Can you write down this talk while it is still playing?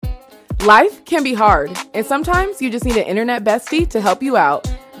Life can be hard, and sometimes you just need an internet bestie to help you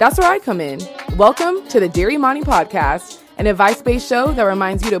out. That's where I come in. Welcome to the Dear Imani podcast, an advice-based show that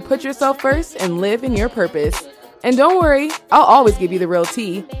reminds you to put yourself first and live in your purpose. And don't worry, I'll always give you the real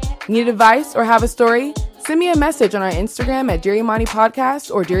tea. Need advice or have a story? Send me a message on our Instagram at Dear Imani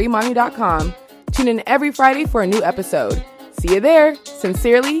Podcast or DearImani.com. Tune in every Friday for a new episode. See you there.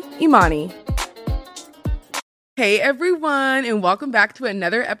 Sincerely, Imani. Hey everyone, and welcome back to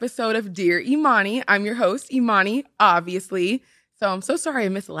another episode of Dear Imani. I'm your host, Imani, obviously. So I'm so sorry I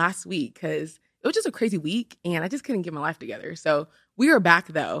missed last week because it was just a crazy week and I just couldn't get my life together. So we are back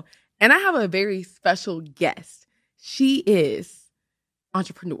though, and I have a very special guest. She is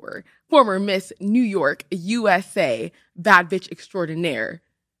entrepreneur, former Miss New York, USA, bad bitch extraordinaire,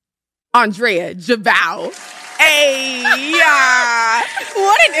 Andreia Gibau. Hey, yeah.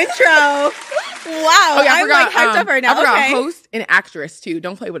 What an intro. Wow. Okay, I'm like hyped up right now. I forgot host and actress too.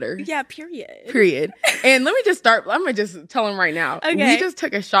 Don't play with her. Yeah, period. And let me just start. I'm going to just tell him right now. Okay. We just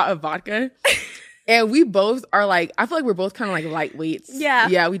took a shot of vodka and we both are like, I feel like we're both kind of like lightweights. Yeah.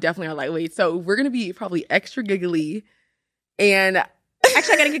 Yeah, we definitely are lightweights. So we're going to be probably extra giggly. And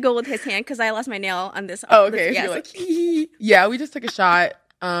actually, I got to giggle with his hand because I lost my nail on this. Oh, okay. Yes. Yeah, we just took a shot.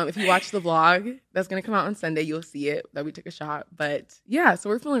 If you watch the vlog that's going to come out on Sunday, you'll see it that we took a shot. But yeah, so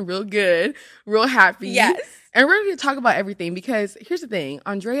we're feeling real good, real happy. Yes. And we're going to talk about everything because here's the thing.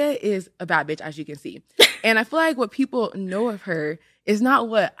 Andreia is a bad bitch, as you can see. And I feel like what people know of her is not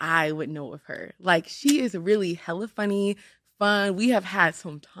what I would know of her. Like, she is really hella funny, fun. We have had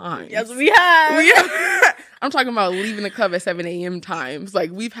some times. Yes, we have. I'm talking about leaving the club at 7 a.m. times. Like,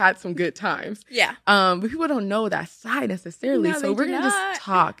 we've had some good times. Yeah. But people don't know that side necessarily. No, so we're going to just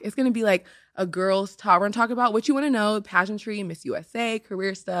talk. It's going to be like a girl's talk. We're going to talk about what you want to know, pageantry, Miss USA,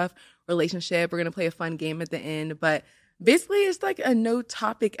 career stuff, relationship. We're going to play a fun game at the end. But basically, it's like a no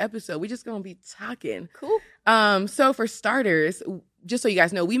topic episode. We're just going to be talking. Cool. So for starters, just so you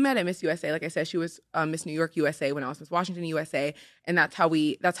guys know, we met at Miss USA. Like I said, she was Miss New York USA when I was Miss Washington USA. And that's how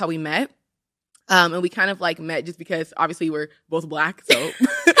we met. And we kind of like met just because obviously we're both black, so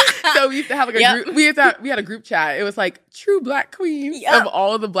so we used to have like a group. We had a group chat. It was like true black queens of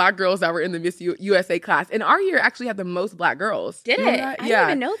all of the black girls that were in the Miss USA class. And our year actually had the most black girls. Did it? I didn't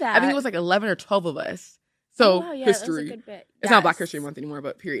even know that. I think it was like 11 or 12 of us. So history. That was a good bit. It's not Black History Month anymore,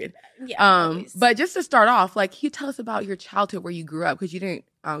 but period. Yeah. But just to start off, like, can you tell us about your childhood, where you grew up? Because you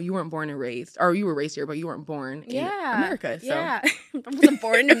weren't born and raised, or you were raised here, but you weren't born in America. So. Yeah, I wasn't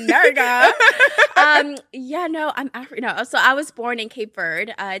born in America. I'm African. No, so I was born in Cape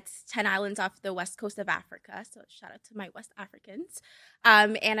Verde. It's 10 islands off the west coast of Africa. So shout out to my West Africans.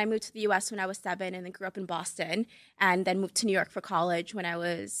 And I moved to the U.S. when I was 7, and then grew up in Boston, and then moved to New York for college when I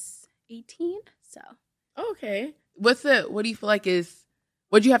was 18. So. Okay. What do you feel like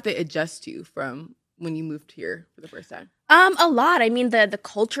what do you have to adjust to from when you moved here for the first time? A lot. I mean, the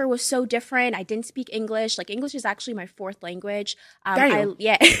culture was so different. I didn't speak English. Like, English is actually my 4th language. Damn.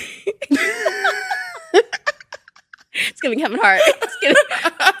 It's giving Kevin Hart.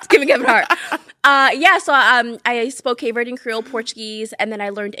 It's giving Kevin Hart. So I spoke Cape Verdean Creole, Portuguese, and then I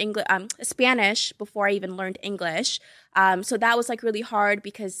learned Spanish before I even learned English. So that was like really hard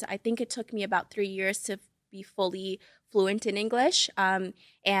because I think it took me about 3 years to be fully fluent in English. And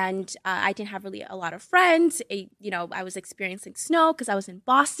I didn't have really a lot of friends. I was experiencing snow because I was in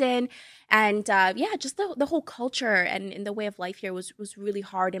Boston. And just the whole culture and the way of life here was really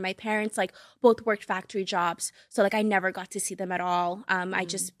hard. And my parents like both worked factory jobs. So like I never got to see them at all. I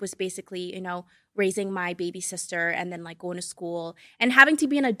just was basically, raising my baby sister and then like going to school and having to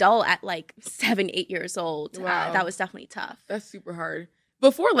be an adult at like 7, 8 years old. Wow. That was definitely tough. That's super hard.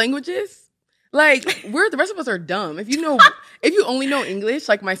 But 4 languages? Like, the rest of us are dumb. If you only know English,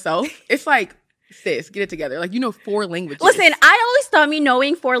 like myself, it's like, sis, get it together. Like, 4 languages. Listen, I always thought me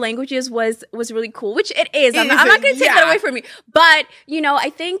knowing 4 languages was really cool, which it is. I'm not going to take that away from me. But, I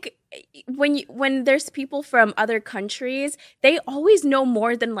think when there's people from other countries, they always know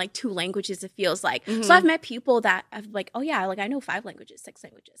more than like 2 languages, it feels like. Mm-hmm. So I've met people that have like, oh yeah, like I know 5 languages, 6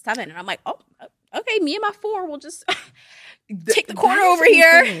 languages, 7. And I'm like, oh, okay, me and my 4 will just take the corner over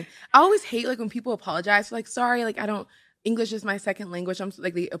here. I always hate like when people apologize. Like, sorry, like English is my second language. I'm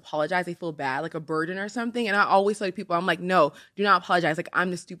like, they apologize. They feel bad, like a burden or something. And I always tell people, I'm like, no, do not apologize. Like,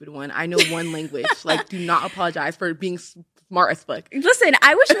 I'm the stupid one. I know 1 language. Like, do not apologize for being smart as fuck. Listen,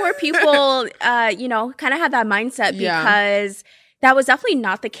 I wish more people, kind of had that mindset because That was definitely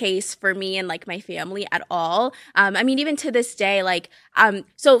not the case for me and like my family at all. I mean, even to this day, like,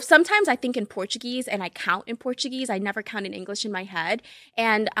 so sometimes I think in Portuguese and I count in Portuguese. I never count in English in my head.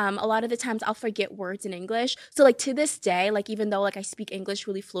 And a lot of the times I'll forget words in English. So like to this day, like even though like I speak English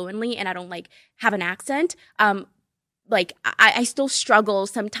really fluently and I don't like have an accent, like I still struggle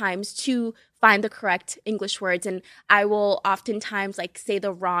sometimes to find the correct English words, and I will oftentimes like say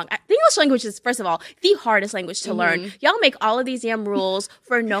the wrong. The English language is, first of all, the hardest language to learn. Y'all make all of these damn rules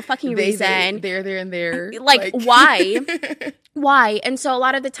for no fucking reason. There, and there. Like why? Why? And so a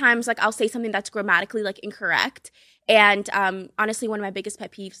lot of the times, like I'll say something that's grammatically like incorrect. And honestly, one of my biggest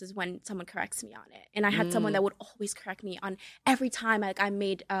pet peeves is when someone corrects me on it. And I had someone that would always correct me on every time like I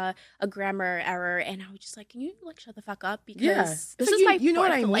made a grammar error, and I was just like, can you like shut the fuck up, because this is my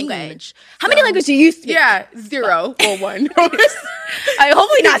fourth language. How many languages do you speak? Yeah, 0 or 1.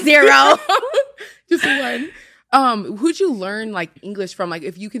 Hopefully not 0. Just 1. Who'd you learn like English from? Like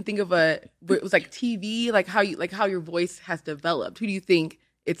if you can think of it was like TV, like how your voice has developed. Who do you think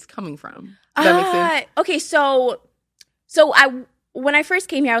it's coming from? Does that make sense? Okay, so when I first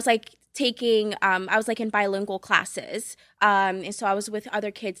came here, I was like taking I was like in bilingual classes, and so I was with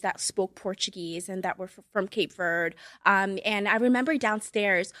other kids that spoke Portuguese and that were from Cape Verde, and I remember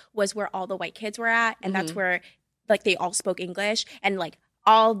downstairs was where all the white kids were at, and that's where like they all spoke English, and like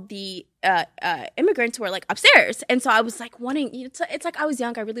all the immigrants were like upstairs. And so I was like wanting, it's like I was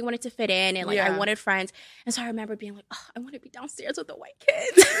young, I really wanted to fit in, and like I wanted friends. And so I remember being like, oh, I want to be downstairs with the white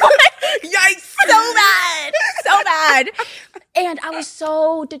kids. Yikes. So bad. And I was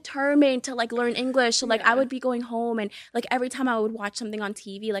so determined to like learn English. So like I would be going home, and like every time I would watch something on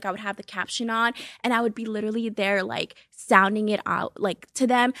TV, like I would have the caption on, and I would be literally there like sounding it out like to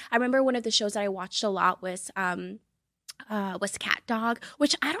them. I remember one of the shows that I watched a lot was Cat Dog,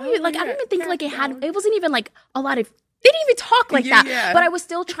 which I don't even think like it wasn't even like a lot of, they didn't even talk like that, but I was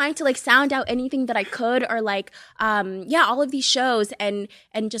still trying to like sound out anything that I could, or like all of these shows, and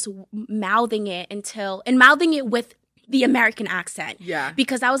just mouthing it with the American accent,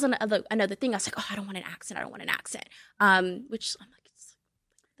 because that was another thing. I was like, oh, I don't want an accent, which I'm like,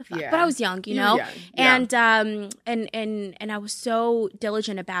 the fuck? But I was young, you know, and I was so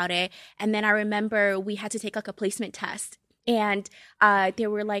diligent about it. And then I remember we had to take like a placement test, and they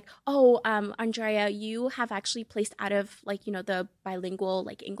were like, oh, Andreia, you have actually placed out of like, you know, the bilingual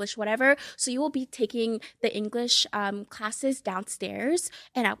like English whatever, so you will be taking the English classes downstairs.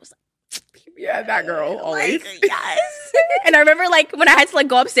 And I was like, yeah, that girl always. Like, yes. And I remember like when I had to like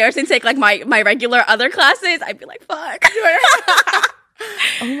go upstairs and take like my regular other classes, I'd be like, fuck.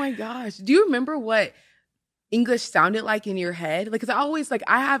 Oh my gosh. Do you remember what English sounded like in your head? Like, because I always like,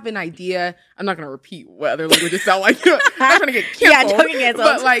 I have an idea. I'm not going to repeat what other languages sound like. I'm not going to get canceled. Yeah, don't get canceled.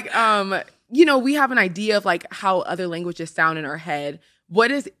 But like, you know, we have an idea of like how other languages sound in our head.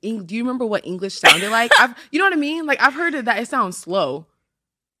 Do you remember what English sounded like? You know what I mean? Like, I've heard that it sounds slow.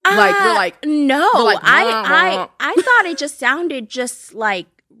 Like, we're like, no, we're like, I thought it just sounded just like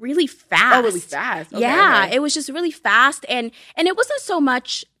really fast. Oh, really fast. Okay, yeah, okay. It was just really fast, and it wasn't so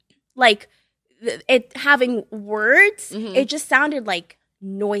much like it having words. It just sounded like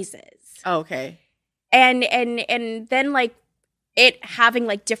noises. Oh, okay. And then like it having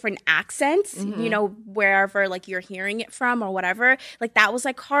like different accents, you know, wherever like you're hearing it from or whatever. Like that was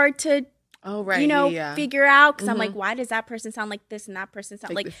like hard to figure out, because I'm like, why does that person sound like this and that person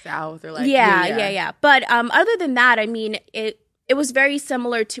sound like the South, or like yeah. But other than that, I mean, it was very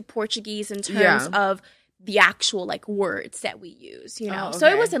similar to Portuguese in terms of the actual like words that we use, you know. So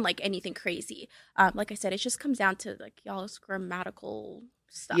it wasn't like anything crazy. Like I said, it just comes down to like y'all's grammatical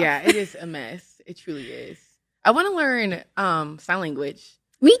stuff. Yeah, it is a mess. It truly is. I want to learn sign language.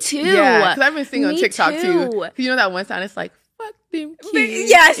 Me too. Yeah, because I've been seeing on TikTok too. You know that one sound? It's like, fuck them kids.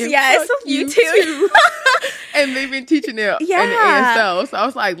 Yes. You too. And they've been teaching it in ASL. So I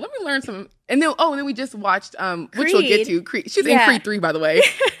was like, let me learn some. And then we just watched, which we'll get to. Creed. She's in Creed 3, by the way.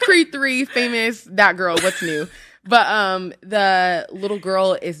 Creed 3, famous, that girl, what's new? But the little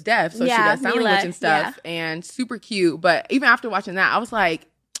girl is deaf, so she does sign language and stuff, and super cute. But even after watching that, I was like,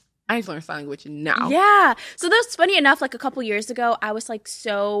 I need to learn sign language now. Yeah. So that's funny enough, like a couple years ago, I was like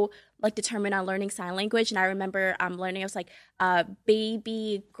so like determined on learning sign language. And I remember learning, I was like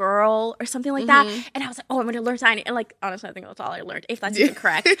baby girl or something like that. And I was like, oh, I'm going to learn sign. And like, honestly, I think that's all I learned, if that's even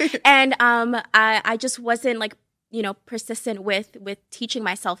correct. And I just wasn't like, you know, persistent with teaching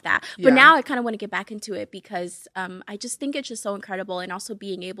myself that. But now I kind of want to get back into it, because I just think it's just so incredible. And also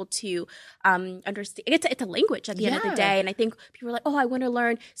being able to understand, it's a language at the end of the day. And I think people are like, oh, I want to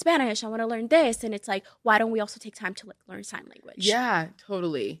learn Spanish, I want to learn this. And it's like, why don't we also take time to like learn sign language? Yeah,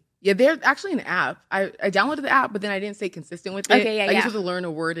 totally. Yeah, there's actually an app. I downloaded the app, but then I didn't stay consistent with it. Okay, yeah, I used to learn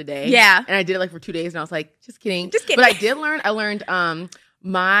a word a day. Yeah. And I did it like for 2 days, and I was like, just kidding. Just kidding. But I did learn. I learned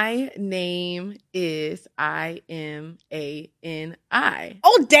my name is IMANI.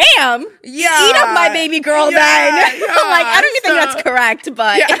 Oh, damn. Yeah. Eat up my baby girl then. Yeah. Like, I don't even think that's correct,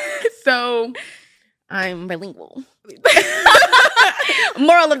 but. Yeah. So I'm bilingual.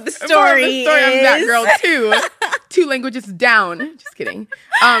 Moral of the story I'm that girl too. 2 languages down. Just kidding.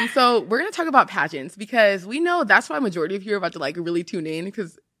 So we're gonna talk about pageants because we know that's why majority of you are about to like really tune in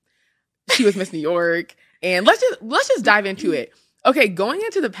because she was Miss New York. And let's just dive into it. Okay, going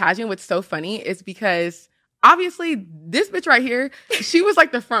into the pageant, what's so funny is because obviously this bitch right here, she was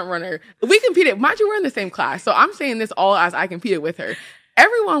like the front runner. We competed. Mind you, we're in the same class. So I'm saying this all as I competed with her.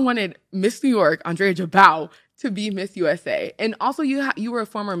 Everyone wanted Miss New York, Andreia Gibau, to be Miss USA. And also you were a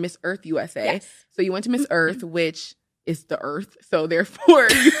former Miss Earth USA. Yes. So you went to Miss Earth, which is the Earth. So therefore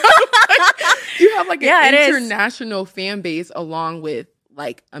you have like an international fan base along with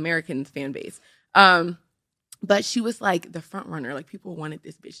like American fan base. But she was like the front runner. Like people wanted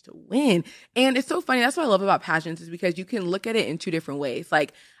this bitch to win. And it's so funny. That's what I love about pageants is because you can look at it in 2 different ways.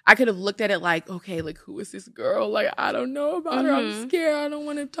 Like I could have looked at it like, okay, like who is this girl? Like I don't know about her. I'm scared. I don't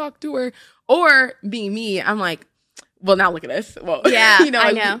want to talk to her. Or being me, I'm like, well, now look at us. Well, yeah, you know,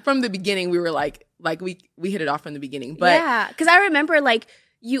 I know. From the beginning, we were like we hit it off from the beginning. But yeah, because I remember like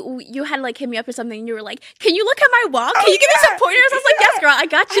you had like hit me up or something and you were like, can you look at my wall? Can you give me some pointers? I was like, yes, girl, I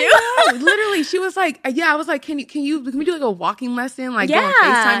got you. I know. Literally, she was like, I was like, can we do like a walking lesson? Like go on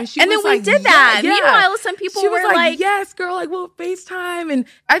FaceTime? And then we did that. Yeah. Meanwhile, some people were like, yes, girl, like we'll FaceTime. And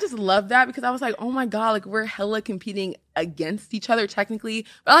I just love that because I was like, oh my God, like we're hella competing against each other technically.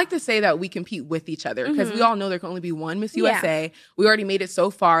 But I like to say that we compete with each other because we all know there can only be one Miss USA. We already made it so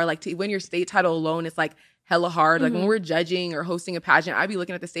far. Like to win your state title alone, it's like hella hard. Like when we're judging or hosting a pageant, I'd be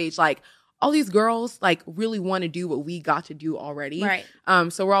looking at the stage like all these girls like really want to do what we got to do already. Right.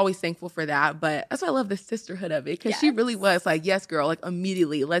 So we're always thankful for that. But that's why I love the sisterhood of it because she really was like, yes, girl, like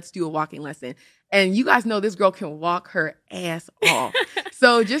immediately let's do a walking lesson. And you guys know this girl can walk her ass off.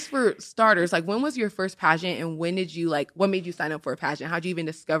 So just for starters, like when was your first pageant and what made you sign up for a pageant? How'd you even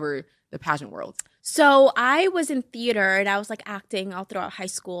discover the pageant world? So I was in theater and I was like acting all throughout high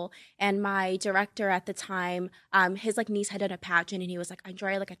school. And my director at the time, his like niece had done a pageant and he was like,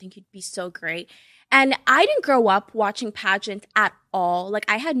 Andreia, like I think you'd be so great. And I didn't grow up watching pageants at all. Like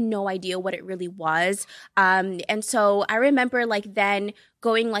I had no idea what it really was. And so I remember like then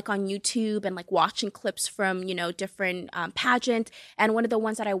going like on YouTube and like watching clips from, you know, different pageants. And one of the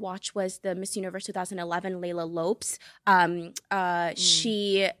ones that I watched was the Miss Universe 2011, Layla Lopes.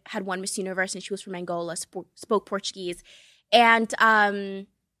 She had won Miss Universe and she was from Angola, spoke Portuguese. And so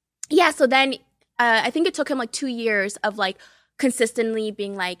then I think it took him like 2 years of like consistently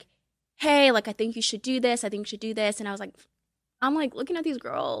being like, hey, like, I think you should do this. I think you should do this. And I'm like looking at these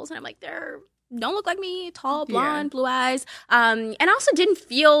girls and I'm like, don't look like me, tall, blonde, blue eyes. And I also didn't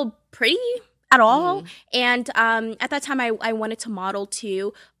feel pretty at all. And at that time I wanted to model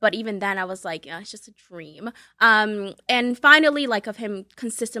too. But even then I was like, it's just a dream. And finally, like of him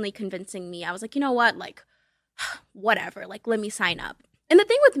consistently convincing me, I was like, you know what? Like, whatever, like, let me sign up. And the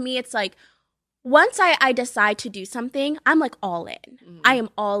thing with me, it's like, once I decide to do something, I'm like all in. I am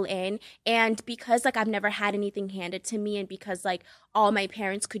all in. And because like I've never had anything handed to me and because like all my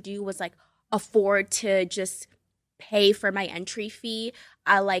parents could do was like afford to just pay for my entry fee,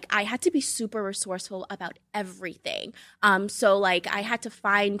 I had to be super resourceful about everything. So like I had to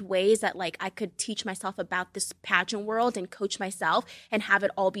find ways that like I could teach myself about this pageant world and coach myself and have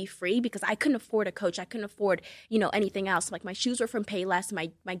it all be free because I couldn't afford a coach. I couldn't afford, you know, anything else. Like my shoes were from Payless,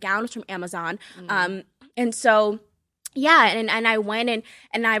 my gown was from Amazon. And so yeah, and I went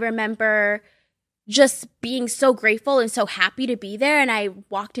and I remember just being so grateful and so happy to be there. And I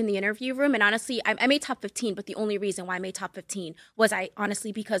walked in the interview room and honestly, I made top 15, but the only reason why I made top 15 was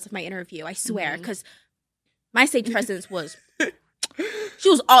because of my interview, I swear, because my stage presence she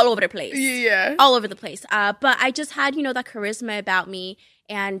was all over the place. Yeah. All over the place. But I just had, you know, that charisma about me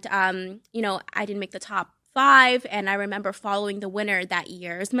and, you know, I didn't make the top 5, and I remember following the winner that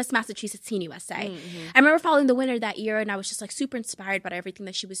year. It was Miss Massachusetts Teen USA. I remember following the winner that year, and I was just like super inspired by everything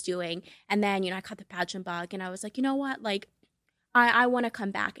that she was doing. And then, you know, I caught the pageant bug, and I was like, you know what, like, I want to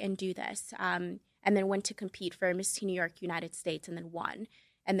come back and do this. And then went to compete for Miss Teen New York United States, and then won.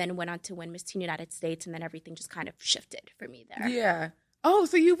 And then went on to win Miss Teen United States, and then everything just kind of shifted for me there. Yeah. Oh,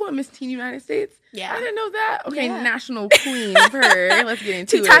 so you won Miss Teen United States? Yeah. I didn't know that. Okay, national queen of her. Let's get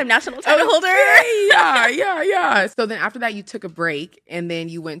into it. 2-time national title holder. Yeah. So then after that, you took a break, and then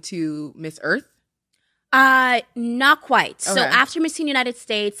you went to Miss Earth? Not quite. Okay. So after Miss Teen United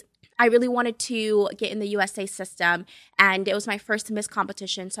States, I really wanted to get in the USA system, and it was my first Miss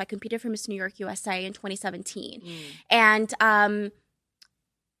competition. So I competed for Miss New York USA in 2017, and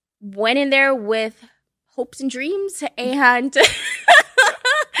went in there with hopes and dreams and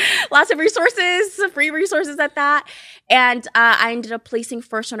lots of resources, free resources at that. And I ended up placing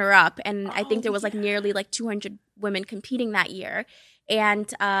first runner up, and I think there was like nearly like 200 women competing that year,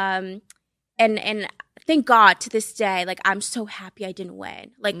 and thank God to this day, like I'm so happy I didn't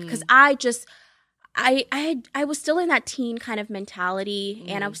win, like because I was still in that teen kind of mentality,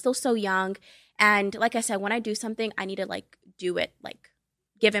 and I was still so young, and like I said, when I do something, I need to like do it like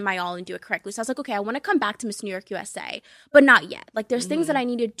give it my all and do it correctly. So I was like, okay, I want to come back to Miss New York USA, but not yet. Like there's things that I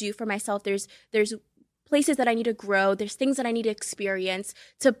need to do for myself. There's places that I need to grow. There's things that I need to experience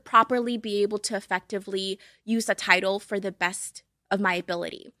to properly be able to effectively use a title for the best of my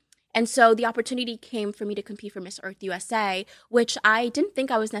ability. And so the opportunity came for me to compete for Miss Earth USA, which I didn't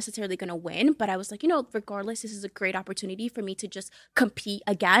think I was necessarily going to win, but I was like, regardless, this is a great opportunity for me to just compete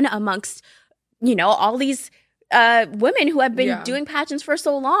again amongst, all these women who have been doing pageants for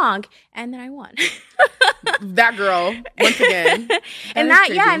so long, and then I won. That girl, once again. and that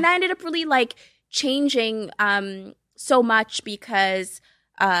ended up really like changing so much because,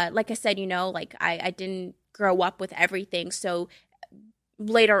 like I said, like I didn't grow up with everything. So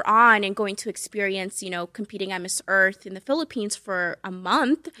later on, and going to experience, competing at Miss Earth in the Philippines for a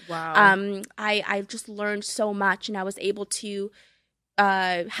month, wow. I just learned so much, and I was able to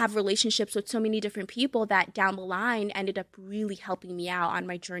have relationships with so many different people that down the line ended up really helping me out on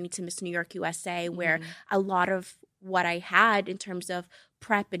my journey to Miss New York USA, where a lot of what I had in terms of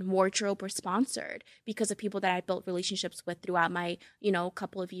prep and wardrobe were sponsored because of people that I built relationships with throughout my,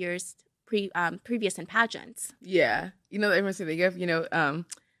 couple of years previous in pageants. Yeah. Everyone say they give,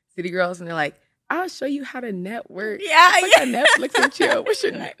 city girls, and they're like, I'll show you how to network. Yeah. It's like a Netflix and chill. What's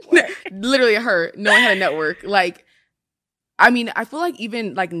your network? Literally her knowing how to network. Like, I mean, I feel like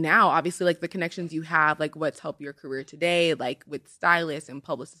even like now, obviously, like the connections you have, like what's helped your career today, like with stylists and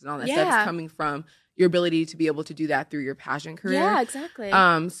publicists and all that stuff is coming from your ability to be able to do that through your pageant career. Yeah, exactly.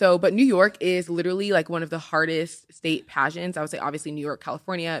 But New York is literally like one of the hardest state pageants. I would say obviously New York,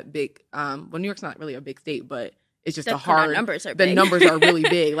 California, big. New York's not really a big state, but it's just the numbers are big. The numbers are really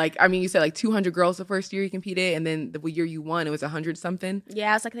big. Like, I mean, you said like 200 girls the first year you competed, and then the year you won, it was 100 something.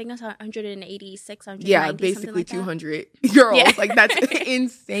 Yeah, it's like I think it's 186, 190. Yeah, basically like 200 girls. Yeah. Like that's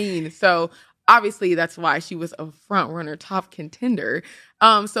insane. So obviously that's why she was a front runner, top contender.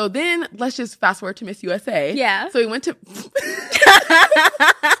 So then let's just fast forward to Miss USA. Yeah. So we went to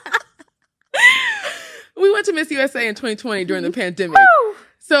Miss USA in 2020 during the pandemic. Woo!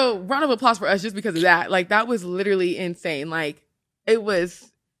 So round of applause for us just because of that. Like that was literally insane. Like it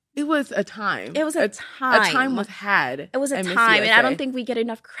was a time. It was a time. A time was had. It was a time, and I don't think we get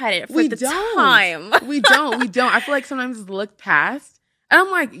enough credit for the time. We don't. I feel like sometimes it's looked past. And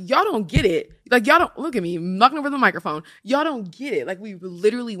I'm like, y'all don't get it. Like, y'all don't, look at me, I'm knocking over the microphone. Y'all don't get it. Like, we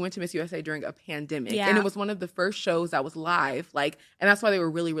literally went to Miss USA during a pandemic. Yeah. And it was one of the first shows that was live. Like, and that's why they were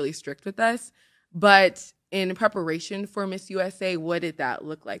really, really strict with us. But in preparation for Miss USA, what did that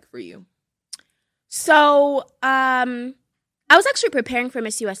look like for you? So, I was actually preparing for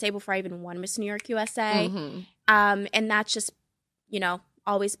Miss USA before I even won Miss New York USA. Mm-hmm. And that's just,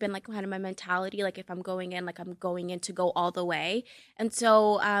 always been like kind of my mentality. Like if I'm going in, like I'm going in to go all the way. And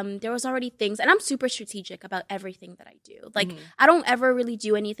so there was already things, and I'm super strategic about everything that I do. Like I don't ever really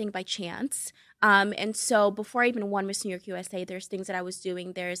do anything by chance. And so before I even won Miss New York USA, there's things that I was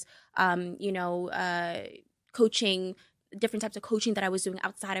doing. There's, coaching, different types of coaching that I was doing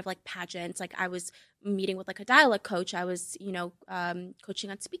outside of like pageants. Like I was meeting with like a dialect coach. I was,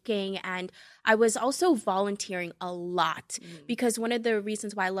 coaching on speaking, and I was also volunteering a lot because one of the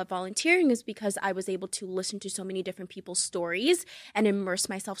reasons why I love volunteering is because I was able to listen to so many different people's stories and immerse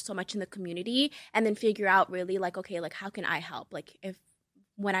myself so much in the community, and then figure out really like, okay, like how can I help? Like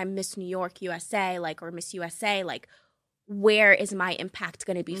when I'm Miss New York USA, like, or Miss USA, like where is my impact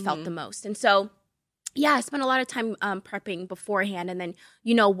going to be felt the most? And so yeah, I spent a lot of time prepping beforehand, and then,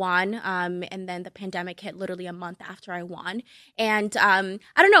 won. And then the pandemic hit literally a month after I won. And I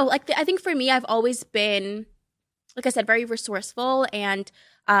don't know, like I think for me, I've always been, like I said, very resourceful. And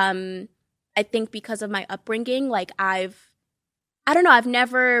I think because of my upbringing, like I've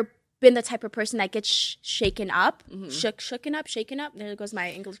never been the type of person that gets shaken up, shaken up. There goes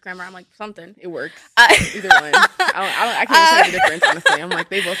my English grammar. I'm like, something. It works. Either one. I can't tell the difference, honestly. I'm like,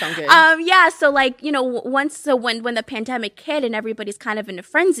 they both sound good. Yeah. So like, when the pandemic hit and everybody's kind of in a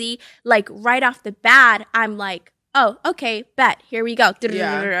frenzy, like right off the bat, I'm like, oh, okay, bet. Here we go.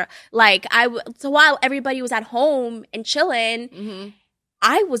 Yeah. Like so while everybody was at home and chilling,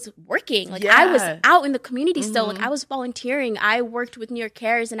 I was working. Like, I was out in the community still. Like, I was volunteering. I worked with New York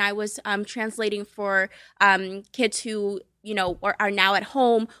Cares, and I was translating for kids who, you know, are now at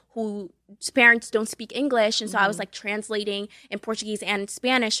home whose parents don't speak English. And so I was, like, translating in Portuguese and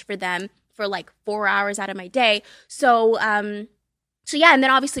Spanish for them for, like, 4 hours out of my day. So, yeah, and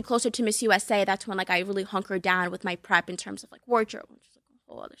then obviously closer to Miss USA, that's when, like, I really hunkered down with my prep in terms of, like, wardrobe, which is, like,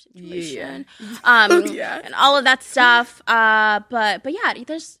 a whole other situation. And all of that stuff. But yeah,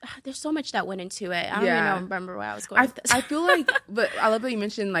 there's so much that went into it. I don't even remember where I was going with this. I feel like, but I love that you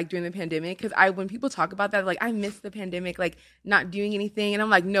mentioned, like, during the pandemic, because when people talk about that, like, I miss the pandemic, like, not doing anything, and I'm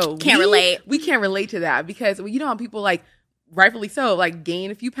like, no. We can't relate to that, because you know how people, like, rightfully so, like,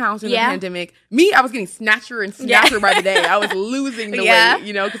 gain a few pounds during the pandemic. Me, I was getting snatcher by the day. I was losing the weight,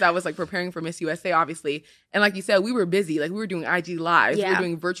 you know, because I was, like, preparing for Miss USA, obviously. And like you said, we were busy. Like, we were doing IG Lives. We were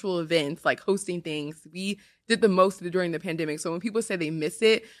doing virtual events, like, hosting things. We did the most during the pandemic. So when people say they miss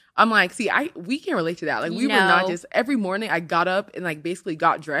it, I'm like, see, we can't relate to that. Like, we were not just, every morning I got up and, like, basically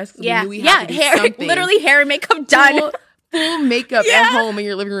got dressed. We knew we had to do something. Literally hair and makeup done. Full makeup at home in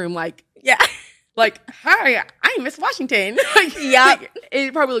your living room, like. Like, hi, I'm Miss Washington. Like,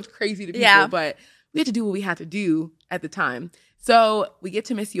 it probably looked crazy to people, but we had to do what we had to do at the time. So we get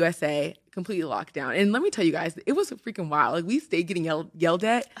to Miss USA, completely locked down. And let me tell you guys, it was freaking wild. Like, we stayed getting yelled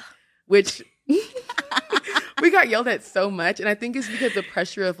at, which we got yelled at so much. And I think it's because the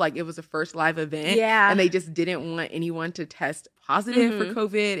pressure of, like, it was the first live event. And they just didn't want anyone to test positive for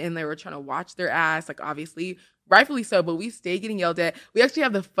COVID. And they were trying to watch their ass, like, obviously. Rightfully so, but we stay getting yelled at. We actually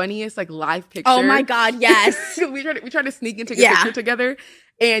have the funniest, like, live picture. Oh my God, yes. we tried to sneak and take a picture together,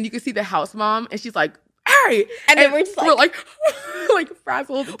 and you can see the house mom, and she's like, "Hey!" And then we're just like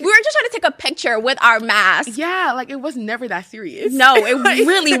frazzled. We were just trying to take a picture with our masks. Yeah, like, it was never that serious. No, it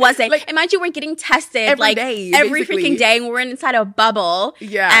really wasn't. Like, and mind you, we're getting tested every day, every freaking day, and we're inside a bubble.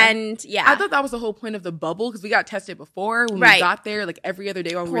 And I thought that was the whole point of the bubble, because we got tested before when we got there, like, every other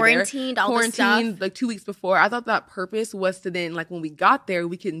day while we were there. Quarantined, like, 2 weeks before. I thought that purpose was to then, like, when we got there,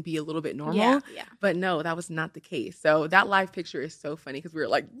 we couldn't be a little bit normal. But no, that was not the case. So that live picture is so funny, because we were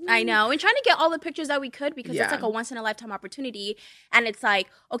like, I know, and trying to get all the pictures that we could, because it's like a once in a lifetime opportunity. And it's like,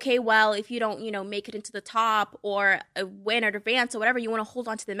 okay, well, if you don't, you know, make it into the top or win or advance or whatever, you want to hold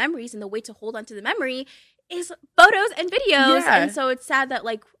on to the memories. And the way to hold on to the memory is photos and videos. And so it's sad that,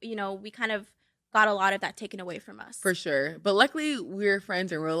 like, you know, we kind of got a lot of that taken away from us. For sure. But luckily, we're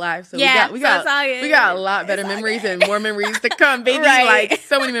friends in real life. So we got a lot better memories and more memories to come, baby. Like,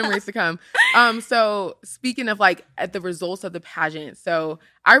 so many memories to come. So speaking of, like, at the results of the pageant. So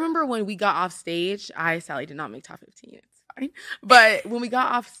I remember when we got off stage, Sally, did not make top 15. It's fine. But when we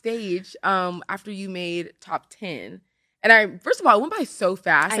got off stage, after you made top 10, and first of all, it went by so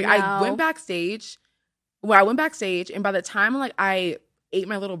fast. Like, I went backstage, and by the time, like, I ate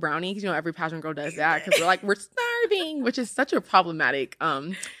my little brownie, because, you know, every pageant girl does that, because we're starving, which is such a problematic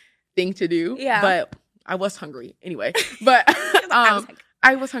thing to do. But I was hungry anyway. But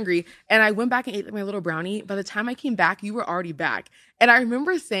I was hungry, and I went back and ate my little brownie. By the time I came back, you were already back. And I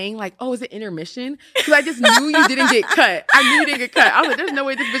remember saying, like, "Oh, is it intermission?" Because I just knew you didn't get cut. I knew you didn't get cut. I was like, "There's no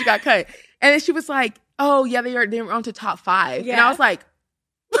way this bitch got cut." And then she was like, "Oh yeah, they were on to top 5." And I was like,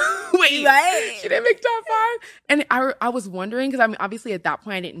 wait, she didn't make top 5? And I was wondering, because I mean, obviously at that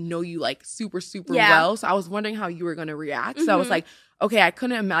point I didn't know you, like, super well, so I was wondering how you were going to react. So I was like, okay, I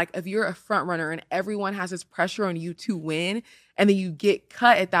couldn't imagine, like, if you're a front runner and everyone has this pressure on you to win, and then you get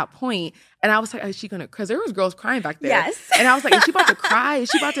cut at that point. And I was like, is she gonna? Because there was girls crying back there. And I was like, is she about to cry? Is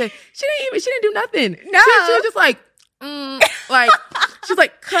she about to? She didn't do nothing. No, she was just like, like, she's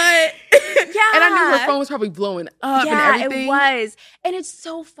like, cut. And I knew her phone was probably blowing up and everything. It was. And it's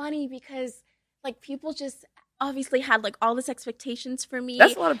so funny because, like, people just obviously had, like, all this expectations for me.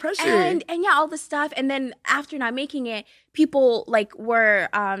 That's a lot of pressure. And yeah, all this stuff. And then after not making it, people, like, were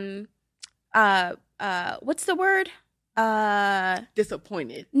what's the word?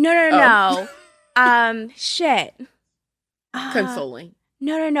 Disappointed. No. Shit. Consoling.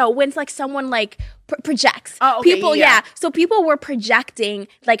 No. When it's like someone, like, projects. Oh, okay, people, So people were projecting,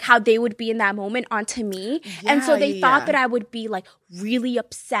 like, how they would be in that moment onto me. And so they thought that I would be, like, really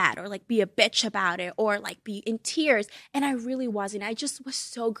upset or, like, be a bitch about it or, like, be in tears. And I really wasn't. I just was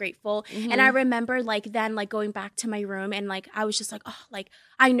so grateful. And I remember, like, then, like, going back to my room and, like, I was just like, oh, like,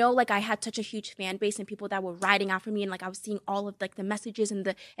 I know, like, I had such a huge fan base and people that were riding out for me. And, like, I was seeing all of, like, the messages and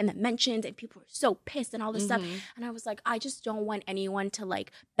the mentions, and people were so pissed and all this stuff. And I was like, I just don't want anyone to,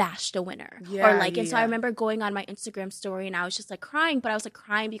 like, bash the winner or, like, And so I remember going on my Instagram story and I was just like crying, but I was like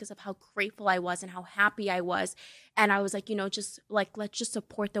crying because of how grateful I was and how happy I was. And I was like, just like, let's just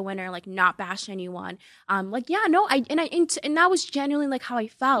support the winner, like not bash anyone. And that was genuinely like how I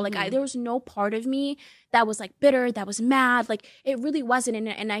felt. Like there was no part of me that was like bitter, that was mad. Like it really wasn't.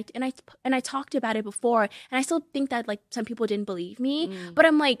 And I talked about it before, and I still think that like some people didn't believe me, but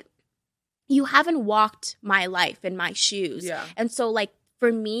I'm like, you haven't walked my life in my shoes. Yeah. And so like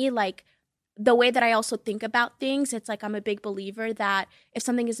for me, like the way that I also think about things, it's like I'm a big believer that if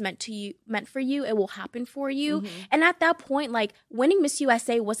something is meant for you, it will happen for you. And at that point, like winning Miss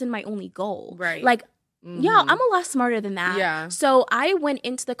USA wasn't my only goal. Right. Like, yeah, I'm a lot smarter than that. Yeah. So I went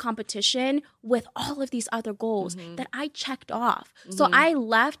into the competition with all of these other goals that I checked off. So I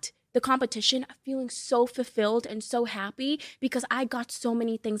left the competition feeling so fulfilled and so happy because I got so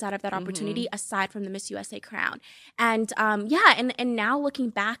many things out of that opportunity aside from the Miss USA crown. And and now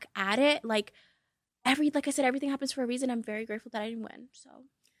looking back at it, like I said, everything happens for a reason. I'm very grateful that I didn't win. So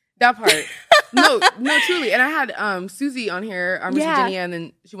that part. No, truly. And I had Susie on here, Miss Virginia, and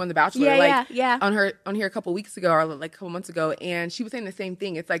then she won The Bachelor. On here a couple weeks ago, or like a couple months ago, and she was saying the same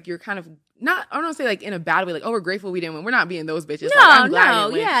thing. It's like you're kind of not, I don't want to say like in a bad way, like, oh, we're grateful we didn't win. We're not being those bitches. No, like, I'm glad I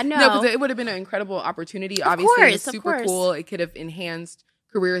didn't win. No, because it would have been an incredible opportunity. Obviously, it's super cool. It could have enhanced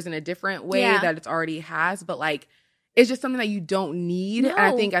careers in a different way that it already has, but like, it's just something that you don't need. No. And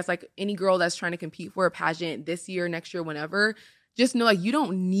I think as like any girl that's trying to compete for a pageant this year, next year, whenever, just know like you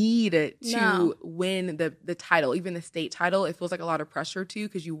don't need it to win the title, even the state title. It feels like a lot of pressure too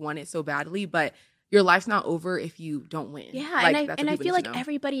because you want it so badly, but your life's not over if you don't win. Yeah, like, and I feel like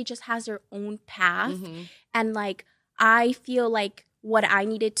everybody just has their own path. And like I feel like what I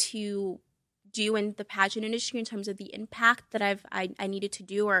needed to do in the pageant industry in terms of the impact that I needed to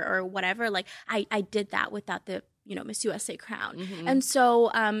do or whatever, like I did that without the Miss USA crown. And so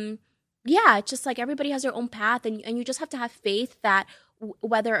it's just like everybody has their own path, and you just have to have faith that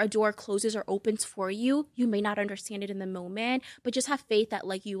whether a door closes or opens for you, you may not understand it in the moment, but just have faith that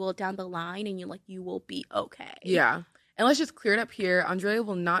like you will down the line, and you will be okay. Yeah. And let's just clear it up here. Andreia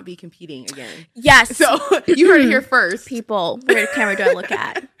will not be competing again. Yes. So you heard it here first. People, what camera do I look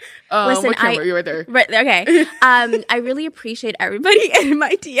at? Listen, what camera? You're right there. Right, okay. I really appreciate everybody in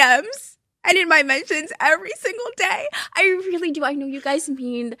my DMs and in my mentions every single day. I really do. I know you guys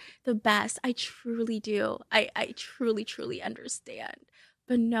mean the best. I truly do. I truly, truly understand.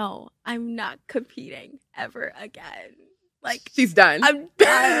 But no, I'm not competing ever again. Like, she's done. I'm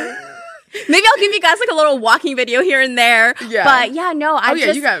done. Maybe I'll give you guys like a little walking video here and there. Yeah. But yeah, no,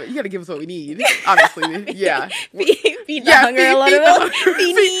 you got to give us what we need. Obviously. Yeah. Feed the hunger a little bit.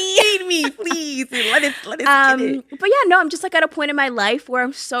 Feed me, please. Let us get it. But yeah, no, I'm just like at a point in my life where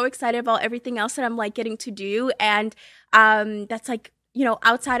I'm so excited about everything else that I'm like getting to do. And that's like,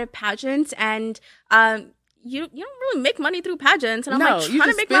 outside of pageants, and you don't really make money through pageants, and I'm like trying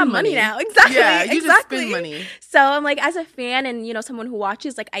to make my money now. Exactly. Yeah, you just spend money. So I'm like, as a fan and someone who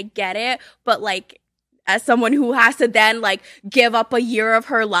watches, like I get it, but like as someone who has to then like give up a year of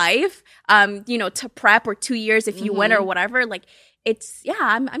her life, to prep, or 2 years if you win or whatever, like it's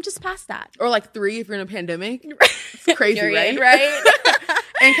I'm just past that. Or like 3 if you're in a pandemic. It's crazy, right?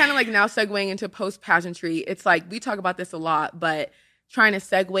 And kind of like now segueing into post pageantry, it's like we talk about this a lot, but trying to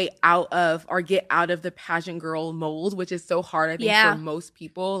segue out of or get out of the pageant girl mold, which is so hard, I think, for most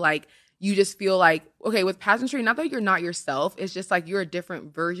people. Like, you just feel like, okay, with pageantry, not that you're not yourself, it's just like you're a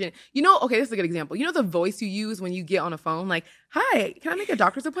different version. Okay, this is a good example. The voice you use when you get on a phone, like, hi, can I make a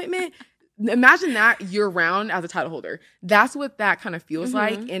doctor's appointment? Imagine that year round as a title holder. That's what that kind of feels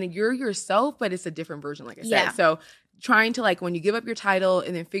like. And you're yourself, but it's a different version, like I said. Yeah. So trying to, like, when you give up your title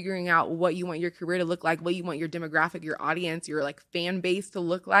and then figuring out what you want your career to look like, what you want your demographic, your audience, your like fan base to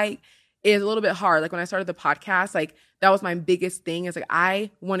look like, is a little bit hard. Like when I started the podcast, like that was my biggest thing, is like I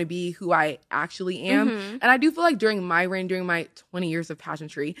want to be who I actually am. And I do feel like during my 20 years of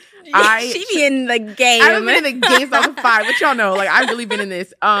pageantry, she be in the game. I've been in the game since I was 5, but y'all know, like I've really been in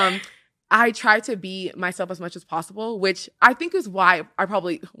this. I try to be myself as much as possible, which I think is why I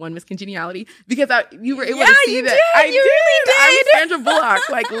probably won Miss Congeniality, because you were able to see that. You really did. I was Sandra Bullock,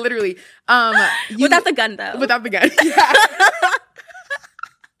 like literally. Without the gun, though. Without the gun, yeah.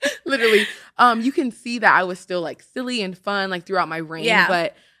 Literally. You can see that I was still like silly and fun like throughout my reign,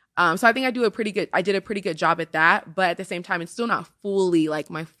 but so I think I did a pretty good job at that. But at the same time, it's still not fully like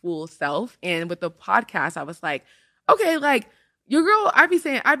my full self. And with the podcast, I was like, okay, like, your girl, I'd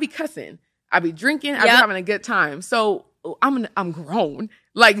be cussing, I'd be drinking, I'd be having a good time. So I'm grown.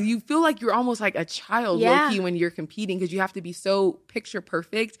 Like, you feel like you're almost like a child, low-key, when you're competing, because you have to be so picture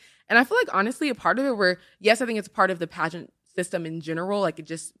perfect. And I feel like, honestly, a part of it where, yes, I think it's part of the pageant system in general, like it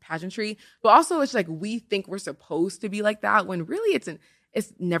just pageantry, but also it's like we think we're supposed to be like that when really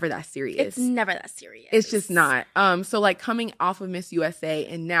it's never that serious. It's never that serious. It's just not. So like coming off of Miss USA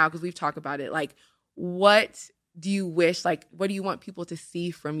and now, because we've talked about it, like what do you wish, like what do you want people to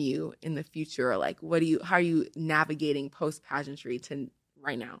see from you in the future? Or like how are you navigating post pageantry to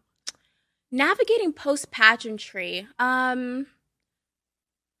right now? Navigating post pageantry. I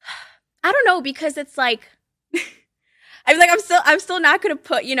don't know, because it's like I mean, like I'm still not gonna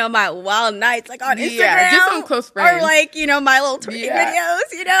put, you know, my wild nights like on Instagram. Yeah, just some close friends. Or like, you know, my little twerking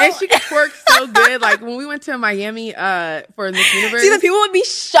videos, you know. And she can twerk so good. Like when we went to Miami for Miss Universe. See, the people would be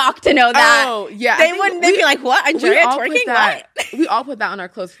shocked to know that. Oh, yeah. They'd be like, what? Andreia twerking? What? We all put that on our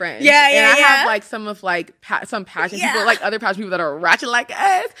close friends. Yeah. And I have like some of like some pageant people, like other pageant people that are ratchet like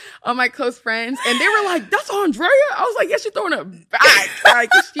us on my close friends. And they were like, that's Andreia? I was like, yeah, she's throwing it back. Like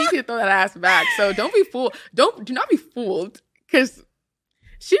she can throw that ass back. So don't be fooled. Do not be fooled. Because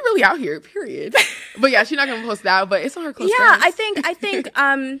she really out here, period. But yeah, she's not gonna post that, but it's on her close friends. I think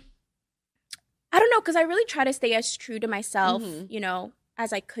I don't know, because I really try to stay as true to myself, you know,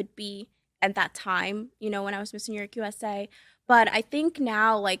 as I could be at that time, you know, when I was Miss New York USA. But I think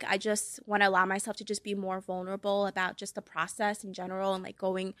now, like, I just want to allow myself to just be more vulnerable about just the process in general and like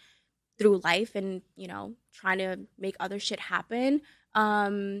going through life and, you know, trying to make other shit happen.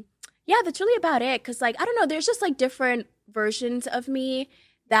 Yeah, that's really about it. Because, like, I don't know, there's just, like, different versions of me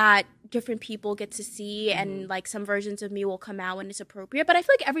that different people get to see. And, like, some versions of me will come out when it's appropriate. But I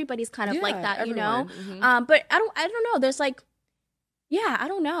feel like everybody's kind of like that, everyone. You know? But I don't know. There's, like, yeah, I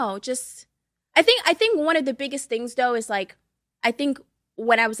don't know. Just, I think one of the biggest things, though, is, like, I think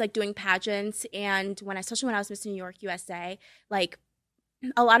when I was, like, doing pageants and especially when I was Miss New York USA, like,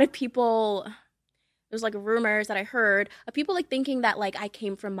 a lot of people... There's like rumors that I heard of people like thinking that like I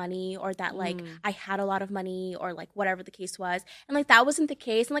came from money or that like I had a lot of money or like whatever the case was. And like that wasn't the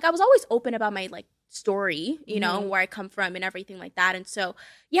case. And like I was always open about my like story, you know, where I come from and everything like that. And so,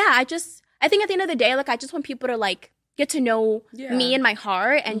 yeah, I think at the end of the day, like I just want people to like get to know me and my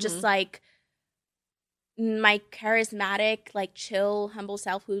heart and just like my charismatic, like chill, humble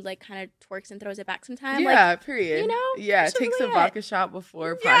self who like kind of twerks and throws it back sometimes. Yeah, like, period. You know? Yeah, takes a vodka shot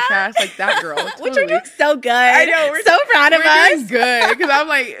before podcast. Like that girl. Totally. Which we're doing so good. I know. We're so proud of us. We're doing good. Because I'm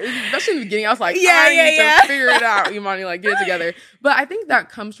like, especially in the beginning, I was like, I need to figure it out. Imani, like get it together. But I think that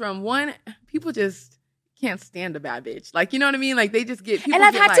comes from one, people just can't stand a bad bitch. Like, you know what I mean? Like they just get, and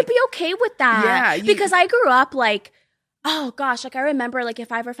I've had to be okay with that. Yeah. Because I grew up like, oh gosh, like I remember like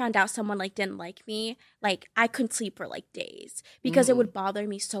if I ever found out someone like didn't like me, like I couldn't sleep for like days because it would bother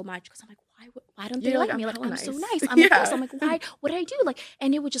me so much because I'm like, why don't they like me? Like I'm so nice. I'm like this. I'm like, why? What did I do? Like,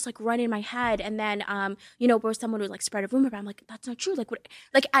 and it would just like run in my head. And then, you know, where someone would like spread a rumor, but I'm like, that's not true. Like what?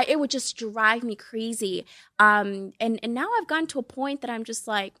 Like it would just drive me crazy. And now I've gotten to a point that I'm just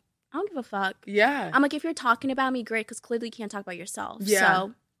like, I don't give a fuck. Yeah. I'm like, if you're talking about me, great, because clearly you can't talk about yourself. Yeah.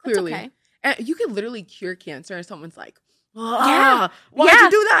 So clearly. It's okay. And you could literally cure cancer, and someone's like, why'd you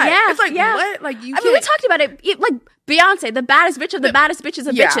do that? Yeah, it's like, what? Like, you I mean, we talked about it, like, Beyonce, the baddest bitch of the baddest bitches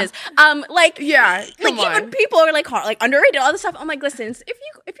of bitches. Like, come on. Even people are, like, underrated, all this stuff. I'm like, listen, if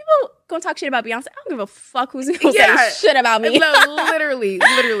people gonna talk shit about Beyonce, I don't give a fuck who's gonna say shit about me. No,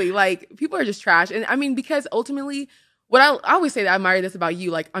 literally, like, people are just trash. And, I mean, because ultimately, what I always say that I admire this about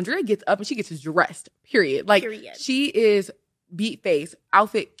you, like, Andreia gets up and she gets dressed, period. Like, she is beat face,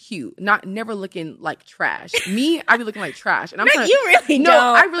 outfit cute, never looking like trash. Me, I be looking like trash, and I'm no, you really don't.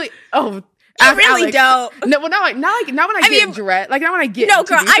 No, I really. Oh, you really don't. No, well, not when I get dressed. Like not when I get. No,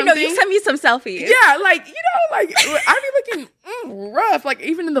 girl, I know you sent me some selfies. Yeah, like you know, like I be looking rough, like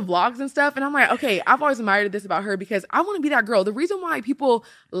even in the vlogs and stuff. And I'm like, okay, I've always admired this about her because I want to be that girl. The reason why people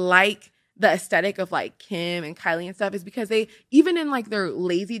like the aesthetic of like Kim and Kylie and stuff is because they, even in like their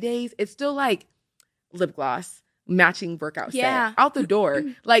lazy days, it's still like lip gloss, matching workout set out the door.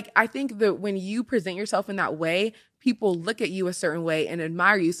 Like I think that when you present yourself in that way, people look at you a certain way and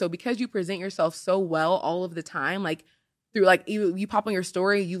admire you. So because you present yourself so well all of the time, like through like you pop on your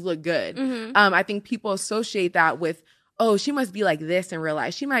story, you look good. I think people associate that with, oh, she must be like this in real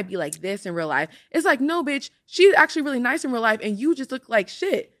life. She might be like this in real life. It's like, no, bitch, she's actually really nice in real life and you just look like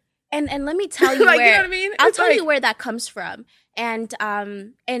shit. And let me tell you like, where, you know what I mean? I'll tell you where that comes from. And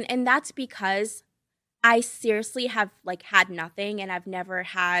that's because I seriously have like had nothing and I've never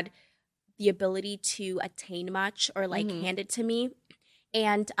had the ability to attain much or like handed to me.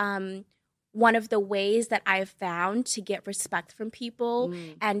 And one of the ways that I've found to get respect from people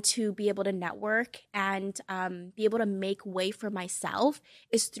and to be able to network and be able to make way for myself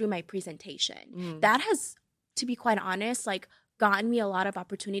is through my presentation. That has, to be quite honest, like gotten me a lot of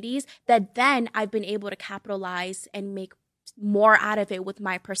opportunities that then I've been able to capitalize and make more out of it with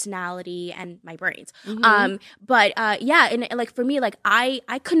my personality and my brains. Mm-hmm. But yeah, and like for me, like I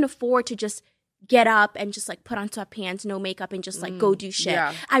couldn't afford to just get up and just like put on sweatpants, no makeup, and just like go do shit.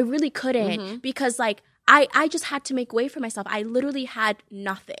 Yeah. I really couldn't because like I just had to make way for myself. I literally had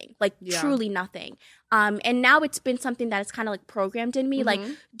nothing, like truly nothing. And now it's been something that is kind of like programmed in me. Like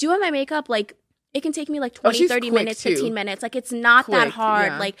doing my makeup, like it can take me like 20, 30 minutes, 15 minutes. Like it's not that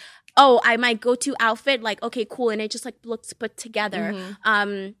hard. Like, oh, my go-to outfit, like, okay, cool. And it just like looks put together.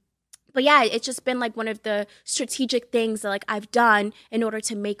 But yeah, it's just been like one of the strategic things that like I've done in order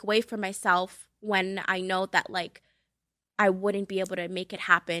to make way for myself when I know that like I wouldn't be able to make it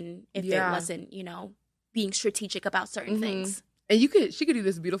happen if it wasn't, you know, being strategic about certain things. And she could do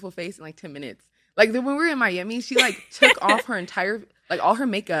this beautiful face in like 10 minutes. Like when we were in Miami, she like took off her entire, like all her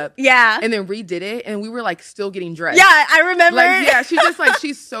makeup. Yeah. And then redid it. And we were like still getting dressed. Yeah, I remember. Like, yeah, she's just like,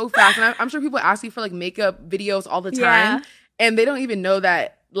 she's so fast. And I'm sure people ask you for like makeup videos all the time. Yeah. And they don't even know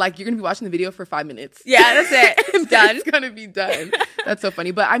that like you're going to be watching the video for 5 minutes. Yeah, that's it. It's done. It's going to be done. That's so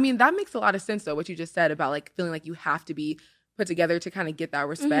funny. But I mean, that makes a lot of sense though, what you just said about like feeling like you have to be put together to kind of get that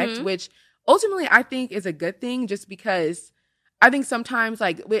respect, which ultimately I think is a good thing just because I think sometimes,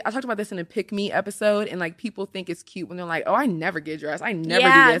 like, I talked about this in a Pick Me episode, and, like, people think it's cute when they're like, oh, I never get dressed. I never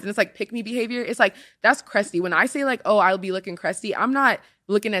do this. And it's, like, pick me behavior. It's, like, that's crusty. When I say, like, oh, I'll be looking crusty, I'm not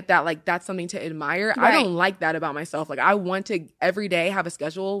looking at that like that's something to admire. Right. I don't like that about myself. Like, I want to every day have a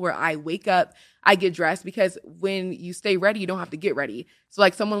schedule where I wake up, I get dressed, because when you stay ready, you don't have to get ready. So,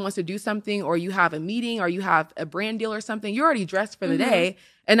 like, someone wants to do something, or you have a meeting, or you have a brand deal or something, you're already dressed for the day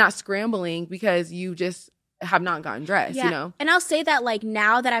and not scrambling because you just have not gotten dressed, you know? And I'll say that, like,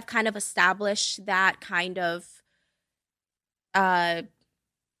 now that I've kind of established that kind of, I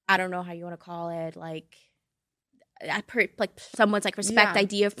don't know how you want to call it, like, like someone's, like, respect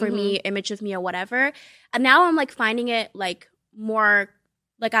idea for me, image of me or whatever. And now I'm, like, finding it, like, more,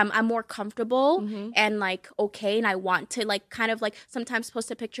 like, I'm more comfortable and, like, okay, and I want to, like, kind of, like, sometimes post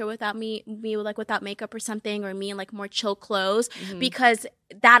a picture without me like, without makeup or something, or me in, like, more chill clothes, because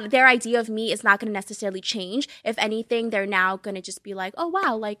that their idea of me is not going to necessarily change. If anything, they're now going to just be like, oh,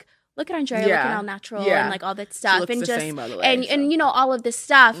 wow, like, look at Andreia looking all natural and, like, all that stuff. She looks and the just same, by the way, and you know, all of this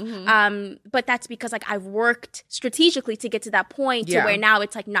stuff. But that's because, like, I've worked strategically to get to that point to where now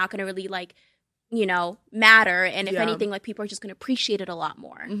it's, like, not going to really, like, you know, matter. And if anything, like, people are just going to appreciate it a lot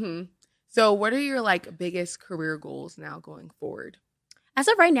more. So what are your, like, biggest career goals now going forward? As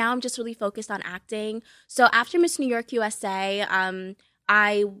of right now, I'm just really focused on acting. So after Miss New York USA,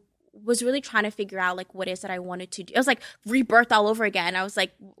 I was really trying to figure out, like, what is that I wanted to do. It was like rebirth all over again. I was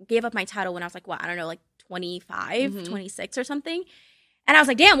like, gave up my title when I was like, what, I don't know, like 25, 26 or something. And I was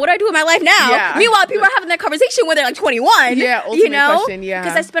like, damn, what do I do with my life now? Yeah. Meanwhile, people are having that conversation when they're like 21. Yeah, ultimate you know? question, yeah.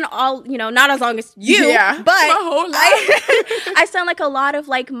 Because I spent all, you know, not as long as you, but my whole life. I spent, like, a lot of,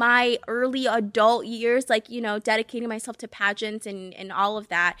 like, my early adult years, like, you know, dedicating myself to pageants and all of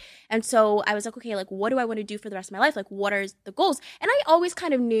that. And so I was like, okay, like, what do I want to do for the rest of my life? Like, what are the goals? And I always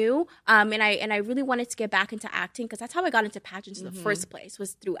kind of knew, and I really wanted to get back into acting, because that's how I got into pageants in the first place,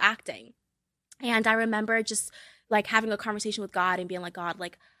 was through acting. And I remember just, like, having a conversation with God and being like, God,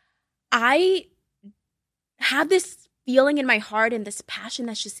 like, I have this feeling in my heart and this passion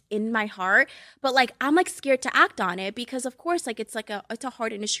that's just in my heart, but, like, I'm, like, scared to act on it, because of course, like, it's a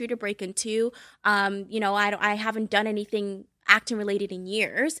hard industry to break into. You know, I haven't done anything acting related in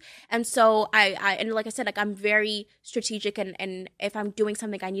years. And so and like I said, like, I'm very strategic, and if I'm doing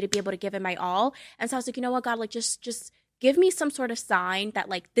something, I need to be able to give it my all. And so I was like, you know what, God, like, just give me some sort of sign that,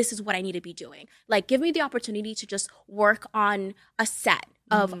 like, this is what I need to be doing. Like, give me the opportunity to just work on a set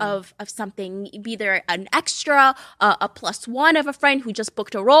of something, be there an extra, a +1 of a friend who just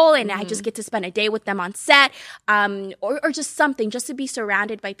booked a role, and I just get to spend a day with them on set, or just something, just to be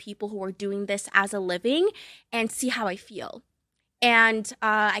surrounded by people who are doing this as a living and see how I feel. And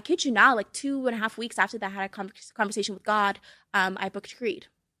I kid you not, like 2.5 weeks after that, I had a conversation with God. I booked Creed.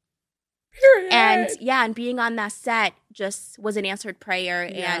 And and being on that set just was an answered prayer,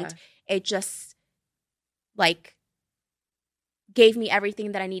 and it just, like, gave me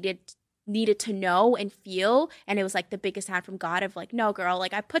everything that I needed to know and feel. And it was, like, the biggest hand from God of, like, no, girl,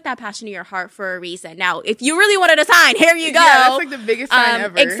 like, I put that passion in your heart for a reason. Now, if you really wanted a sign, here you go. Yeah, that's, like, the biggest sign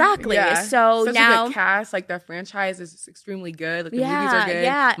ever. Exactly. Yeah. So such now a good cast, like, the franchise is extremely good. Like, the movies are good.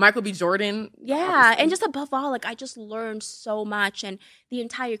 Yeah. Michael B. Jordan. Yeah. Obviously. And just above all, like, I just learned so much, and the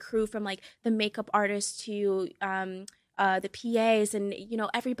entire crew, from, like, the makeup artists to the PAs, and, you know,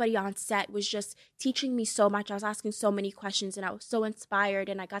 everybody on set was just teaching me so much. I was asking so many questions, and I was so inspired,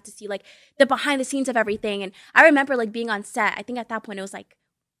 and I got to see, like, the behind the scenes of everything. And I remember, like, being on set, I think at that point it was like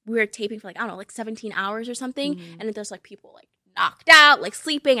we were taping for like, I don't know, like 17 hours or something. And then there's like people like knocked out, like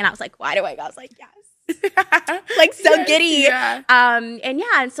sleeping. And I was like, why do I go? I was like, yes. Like so giddy. Yeah.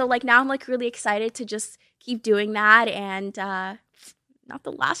 And so like now I'm like really excited to just keep doing that. And not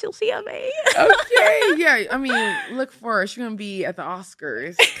the last you'll see of me. Okay, yeah. I mean, look for us. You're going to be at the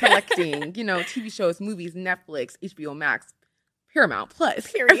Oscars collecting, TV shows, movies, Netflix, HBO Max, Paramount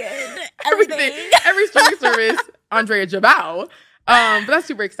Plus. Period. Everything. Every streaming service, Andreia Gibau. But that's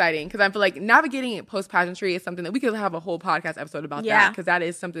super exciting because I feel like navigating post-pageantry is something that we could have a whole podcast episode about that because that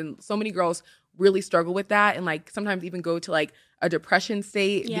is something so many girls really struggle with that and like sometimes even go to like a depression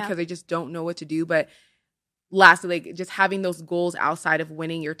state because they just don't know what to do. But lastly, like just having those goals outside of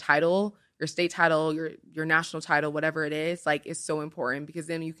winning your title, your state title, your national title, whatever it is, like is so important because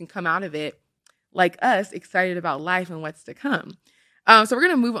then you can come out of it like us, excited about life and what's to come. So we're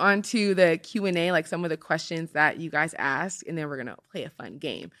going to move on to the Q&A, like some of the questions that you guys asked, and then we're going to play a fun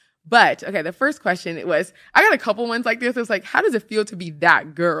game. But, okay, the first question, I got a couple ones like this. It was like, how does it feel to be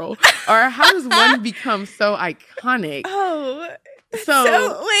that girl? Or how does one become so iconic? Oh,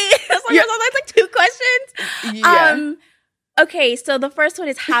 so wait, that's like two questions? Yeah. Okay, so the first one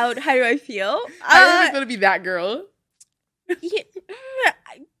is how do I feel? How does it feel to be that girl? Yeah,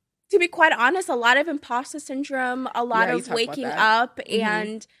 to be quite honest, a lot of imposter syndrome, a lot of waking up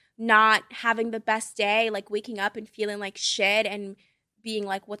and not having the best day, like waking up and feeling like shit and being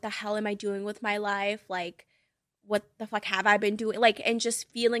like, what the hell am I doing with my life? Like, what the fuck have I been doing? Like, and just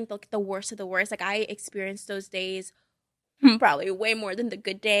feeling the worst of the worst. Like, I experienced those days probably way more than the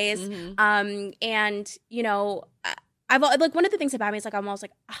good days. And, I've like one of the things about me is like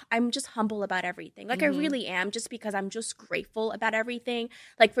I'm just humble about everything. Like I really am, just because I'm just grateful about everything.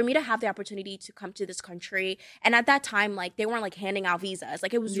 Like for me to have the opportunity to come to this country, and at that time, like they weren't like handing out visas.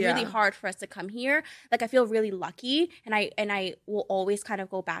 Like it was really hard for us to come here. Like I feel really lucky, and I will always kind of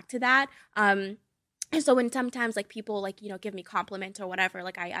go back to that. And so when sometimes like people like, give me compliments or whatever,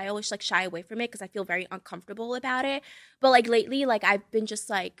 like I always like shy away from it because I feel very uncomfortable about it. But like lately, like I've been just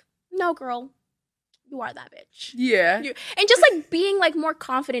like, no, girl, you are that bitch. Yeah. And just like being like more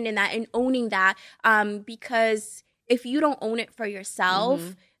confident in that and owning that. Because if you don't own it for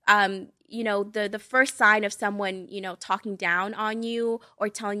yourself, the first sign of someone, talking down on you or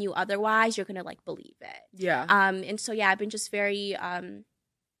telling you otherwise, you're going to like believe it. Yeah. And so, I've been just very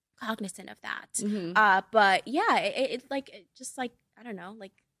cognizant of that. But yeah, it's like, just like, I don't know,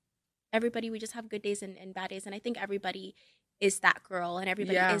 like everybody, we just have good days and bad days. And I think everybody is that girl and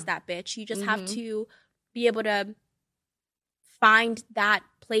everybody is that bitch. You just have to be able to find that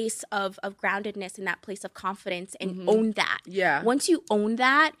place of groundedness and that place of confidence and own that. Yeah. Once you own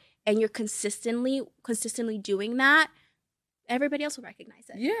that and you're consistently doing that, everybody else will recognize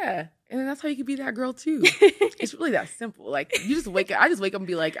it. Yeah. And that's how you can be that girl too. It's really that simple. Like you just wake up. I just wake up and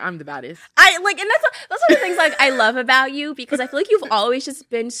be like, I'm the baddest. And that's one of the things like I love about you, because I feel like you've always just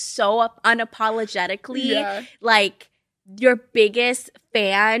been so unapologetically like your biggest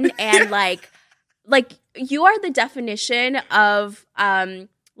fan and like you are the definition of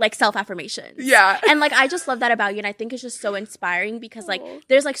like self-affirmations. Yeah. And like I just love that about you, and I think it's just so inspiring because like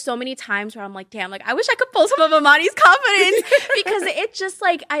there's like so many times where I'm like, damn, like I wish I could pull some of Amani's confidence because it's just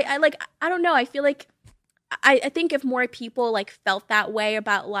like I don't know, I feel like I think if more people like felt that way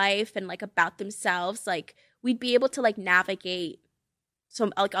about life and like about themselves, like we'd be able to like navigate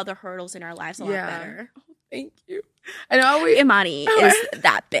some like other hurdles in our lives a lot better. Oh, thank you. And I always Imani is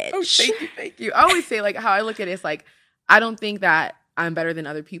that bitch. Oh, thank you. I always say like how I look at it is like I don't think that I'm better than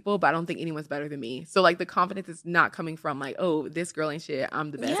other people, but I don't think anyone's better than me. So like the confidence is not coming from like, oh, this girl ain't shit,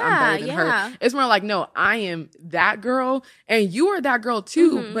 I'm the best, I'm better than her. It's more like, no, I am that girl and you are that girl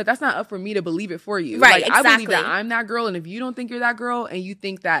too, but that's not up for me to believe it for you. Right, like, exactly. I believe that I'm that girl, and if you don't think you're that girl and you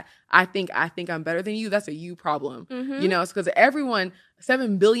think that I think I'm better than you, that's a you problem. It's because everyone,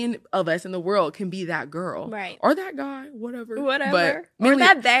 7 billion of us in the world can be that girl. Right. Or that guy, whatever. But or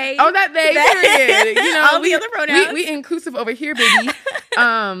that they. Oh, that they, period. All the other pronouns. We inclusive over here, baby.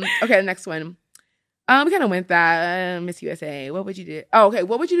 Okay, the next one. We kind of went that. Miss USA. What would you do? Oh, okay.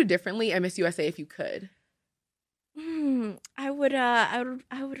 What would you do differently at Miss USA if you could? I would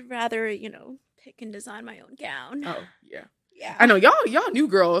rather, pick and design my own gown. Oh, yeah. Yeah. I know y'all new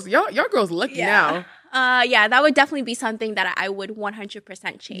girls. Y'all girls lucky now. That would definitely be something that I would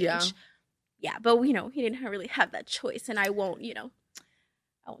 100% change. Yeah, but he didn't really have that choice, and I won't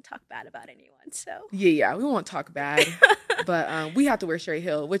talk bad about anyone. So yeah, we won't talk bad, but we have to wear straight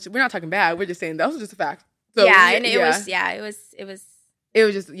heel, which we're not talking bad. We're just saying that was just a fact. So, it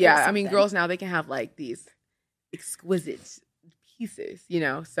was just I mean, girls now, they can have like these exquisite pieces, you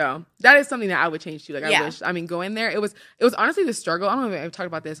know? So that is something that I would change too. Like, I wish, going there, it was honestly the struggle. I don't know if I've talked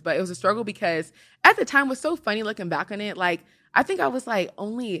about this, but it was a struggle because at the time it was so funny looking back on it. Like, I think I was like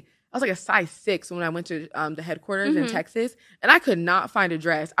a size 6 when I went to the headquarters in Texas, and I could not find a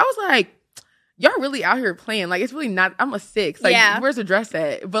dress. I was like, y'all really out here playing. Like, it's really not, I'm a 6. Like, where's the dress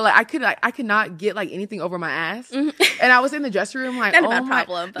at? But like, I could not get like anything over my ass. And I was in the dressing room like, not a bad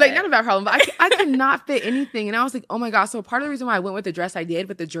problem. Like, not a bad problem, but I could not fit anything. And I was like, oh my God. So part of the reason why I went with the dress I did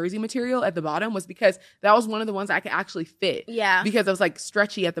with the jersey material at the bottom was because that was one of the ones I could actually fit. Yeah. Because it was like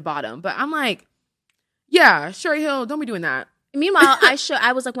stretchy at the bottom. But I'm like, yeah, Sherry Hill, don't be doing that. Meanwhile,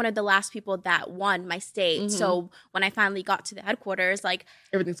 I was like one of the last people that won my state. So when I finally got to the headquarters, like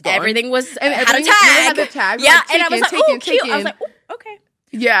everying's gone. Everything was and had a tag. Had the tag. Yeah, like, and I was like, oh, cute. I was like, oh, okay.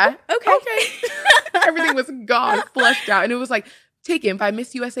 Yeah. Okay. Everything was gone, flushed out. And it was like taken by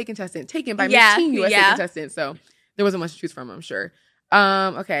Miss USA contestant, taken by Miss Teen USA contestant. So there wasn't much to choose from, I'm sure.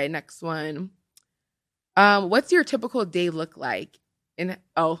 Okay, next one. What's your typical day look like? And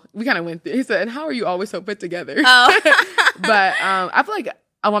we kind of went through. He said, "And how are you always so put together?" But I feel like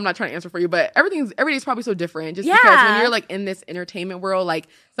I'm not trying to answer for you, but every day's probably so different. Just because when you're like in this entertainment world, like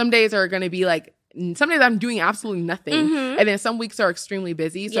some days are going to be like some days I'm doing absolutely nothing, and then some weeks are extremely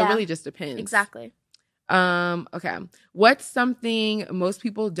busy. So it really just depends. Exactly. Okay. What's something most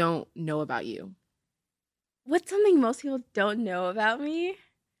people don't know about you? What's something most people don't know about me?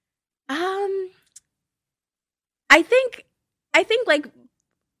 I think like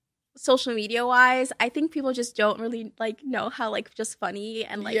social media wise, I think people just don't really like know how like just funny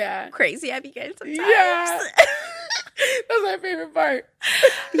and like crazy I begin sometimes. Yeah. That's my favorite part.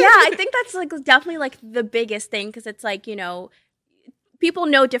 Yeah, I think that's like definitely like the biggest thing because it's like, you know, people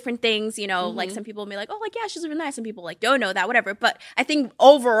know different things, you know, like some people may like, oh, like, yeah, she's really nice. Some people like don't know that, whatever. But I think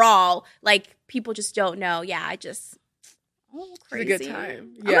overall, like people just don't know. Yeah, crazy. It's a good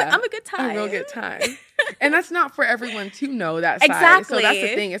time. Yeah. I'm a good time. A real good time. And that's not for everyone to know that side. Exactly. So that's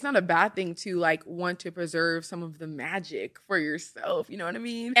the thing. It's not a bad thing to like want to preserve some of the magic for yourself. You know what I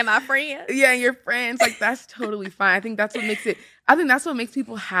mean? And my friends. Yeah, your friends. Like that's totally fine. I think that's what makes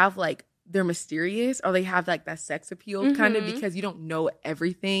people have like they're mysterious or they have like that sex appeal kind of because you don't know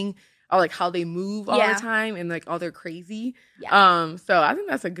everything or like how they move all the time and like all they're crazy. Yeah. So I think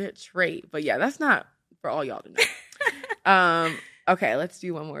that's a good trait. But yeah, that's not for all y'all to know. Okay, let's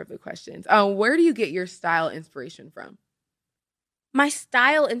do one more of the questions. Where do you get your style inspiration from? My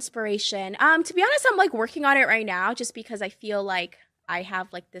style inspiration. To be honest, I'm like working on it right now just because I feel like I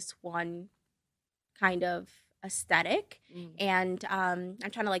have like this one kind of aesthetic and I'm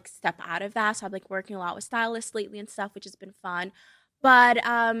trying to like step out of that. So I'm like working a lot with stylists lately and stuff, which has been fun. But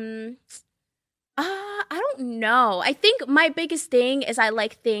I don't know. I think my biggest thing is I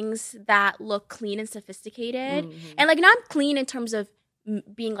like things that look clean and sophisticated. And like not clean in terms of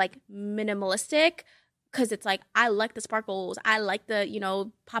being like minimalistic because it's like I like the sparkles. I like the, you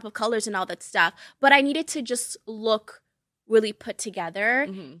know, pop of colors and all that stuff. But I needed to just look really put together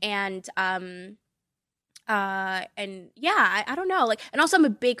and yeah, I don't know. Like, and also I'm a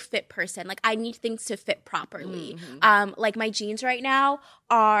big fit person. Like I need things to fit properly. Like my jeans right now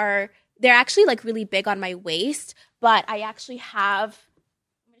they're actually like really big on my waist, but I actually have.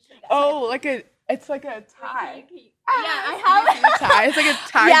 It's like a tie. I have a tie. It's like a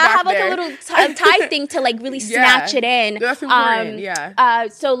tie. Yeah, I have like there. a little tie thing to like really snatch it in. That's important.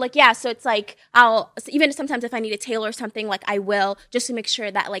 So it's like even sometimes if I need a tailor or something, like I will just to make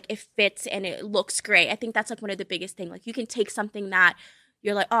sure that like it fits and it looks great. I think that's like one of the biggest things. Like you can take something that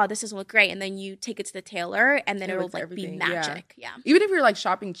you're like, oh, this doesn't look great. And then you take it to the tailor and then it'll like everything. Be magic. Yeah. Even if you're like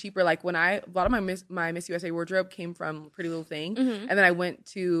shopping cheaper, like when a lot of my Miss USA wardrobe came from Pretty Little Thing. And then I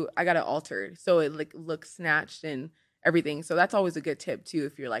got it altered. So it like looks snatched and everything. So that's always a good tip too.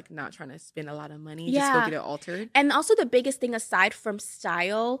 If you're like not trying to spend a lot of money, just go get it altered. And also the biggest thing aside from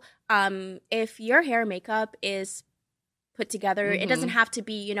style, if your hair and makeup is put together, it doesn't have to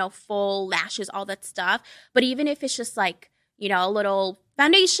be, you know, full lashes, all that stuff. But even if it's just like, you know, a little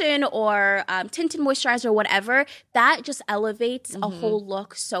foundation or tinted moisturizer or whatever, that just elevates a whole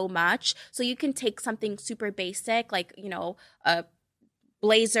look so much. So you can take something super basic, like, you know, a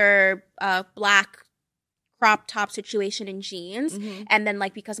blazer, black crop top situation in jeans. And then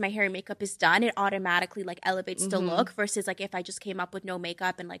like, because my hair and makeup is done, it automatically like elevates the look versus like if I just came up with no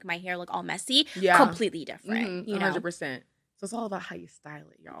makeup and like my hair looked all messy, completely different. You know? 100%. So it's all about how you style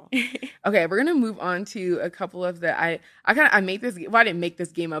it, y'all. Okay, we're gonna move on to a couple of the I made this. Well, I didn't make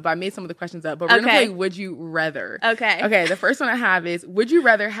this game up, but I made some of the questions up. But we're gonna play Would You Rather. Okay. The first one I have is: Would you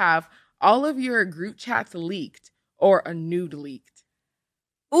rather have all of your group chats leaked or a nude leaked?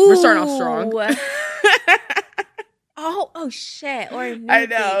 Ooh. We're starting off strong. Oh shit. Or nude. I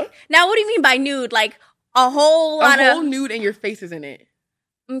know. Now, what do you mean by nude? Like a whole nude and your face is in it.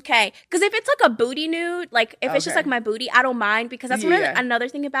 Okay. Because if it's like a booty nude, like if it's just like my booty, I don't mind because that's another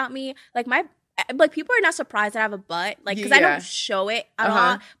thing about me. Like like people are not surprised that I have a butt, like because I don't show it a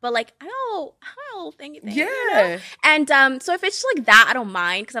lot, but like I don't think it. Yeah. You know? And so if it's just like that, I don't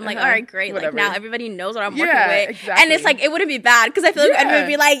mind because I'm like, all right, great. Whatever. Like now everybody knows what I'm working with, exactly. and it's like it wouldn't be bad because I feel like everybody would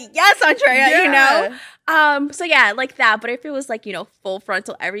be like, yes, Andreia, you know. So yeah, like that. But if it was like full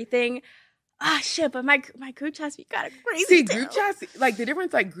frontal everything. Shit, but my group chats be kind of crazy. See, group chats, like the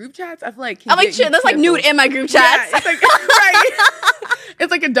difference, like group chats, I feel like I'm like, shit, that's like nude in my group chats. Yeah, it's like, right.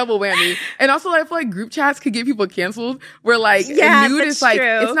 It's like a double whammy. And also, I feel like group chats could get people canceled. Where like a nude is like,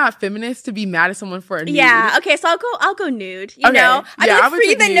 it's not feminist to be mad at someone for a nude. Yeah, okay, so I'll go nude. You know, I would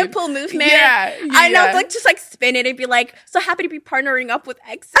free the nipple movement. Yeah, I know, like just like spin it and be like, so happy to be partnering up with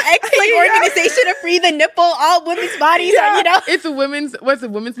XX like organization to free the nipple, all women's bodies. Yeah. You know, it's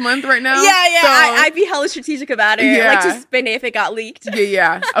Women's Month right now. Yeah. So, I'd be hella strategic about it. Yeah. Like to spin it if it got leaked.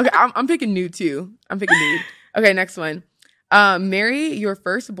 Yeah. Okay, I'm picking nude too. I'm picking nude. Okay, next one. Marry your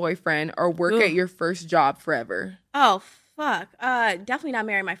first boyfriend or work at your first job forever. Oh, fuck. Definitely not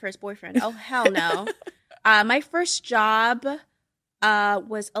marry my first boyfriend. Oh, hell no. My first job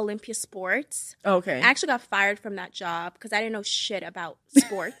was Olympia Sports. Okay. I actually got fired from that job because I didn't know shit about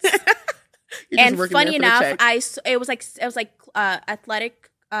sports. And funny enough, it was like athletic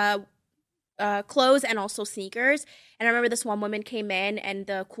clothes and also sneakers. And I remember this one woman came in and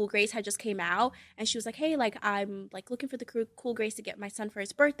the Cool Grays had just came out and she was like, hey, like I'm like looking for the Cool Grays to get my son for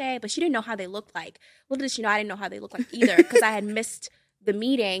his birthday, but she didn't know how they looked like. Little did she know I didn't know how they looked like either because I had missed the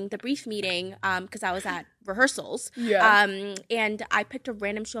brief meeting because I was at rehearsals. And I picked a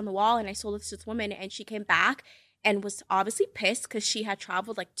random shoe on the wall and I sold it to this woman and she came back and was obviously pissed because she had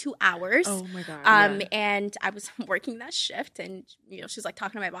traveled like 2 hours. Oh my God. And I was working that shift and, she's like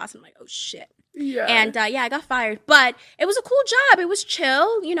talking to my boss and I'm like, oh shit. Yeah. And I got fired. But it was a cool job. It was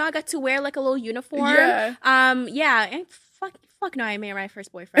chill. I got to wear like a little uniform. Yeah. And fuck no, I married my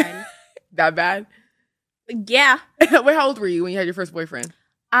first boyfriend. That bad? Yeah. Wait, how old were you when you had your first boyfriend?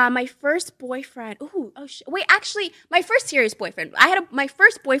 My first boyfriend. Wait, actually, my first serious boyfriend. My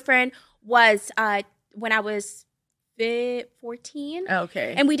first boyfriend was when I was 14.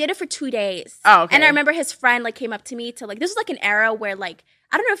 Okay. And we did it for 2 days. Oh, okay. And I remember his friend like came up to me to like, this was like an era where like,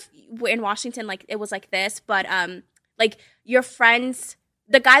 I don't know if we're in Washington, like it was like this, but like your friends,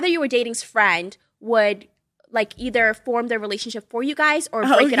 the guy that you were dating's friend would like either form their relationship for you guys or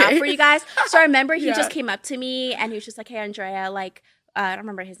break it up for you guys. So I remember he just came up to me and he was just like, hey, Andreia, like, I don't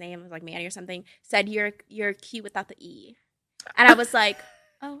remember his name, it was like Manny or something, said you're cute without the E. And I was like,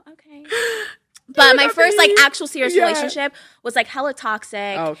 oh, okay. But my first like actual serious relationship was like hella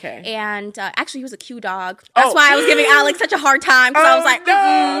toxic. Okay. And actually he was a Q dog. That's why I was giving Alex such a hard time because I was like,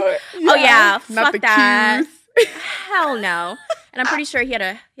 no. Oh yeah, not fuck that. Hell no. And I'm pretty sure he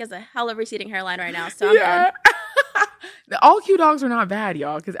has a hella receding hairline right now. So I'm good. All Q dogs are not bad,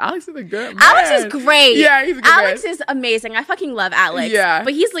 y'all, because Alex is a good man. Alex is great. Yeah, he's a good Alex man. Is amazing. I fucking love Alex. Yeah.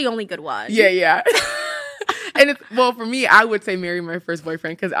 But he's the only good one. Yeah. And for me, I would say marry my first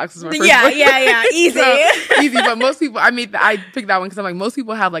boyfriend because Alex was my first boyfriend. Yeah. Easy. So, easy. But most people, I picked that one because I'm like, most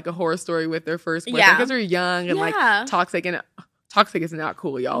people have like a horror story with their first boyfriend because they're young and like toxic. And toxic is not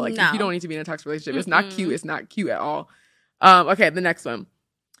cool, y'all. Like, you don't need to be in a toxic relationship. It's not cute. It's not cute at all. Okay, the next one.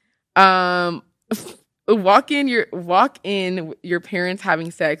 Walk in your parents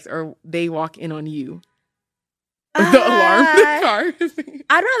having sex or they walk in on you. The alarm in the car.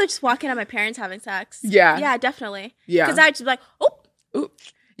 I'd rather just walk in on my parents having sex. Yeah, definitely. Yeah, because I'd just be like, oh,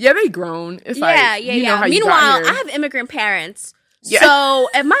 yeah, they grown. It's like, you know how Meanwhile, you got here. I have immigrant parents, so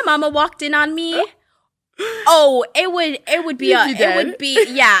if my mama walked in on me, it would be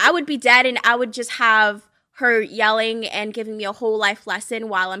I would be dead, and I would just have her yelling and giving me a whole life lesson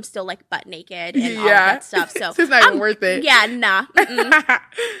while I'm still like butt naked and all of that stuff. So it's not even worth it. Yeah, nah.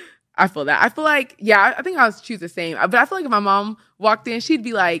 I feel that. I feel like, I think I would choose the same. But I feel like if my mom walked in, she'd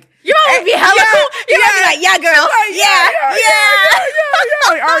be like, your mom would be hella cool. Your mom would be like, yeah, girl. Like, yeah.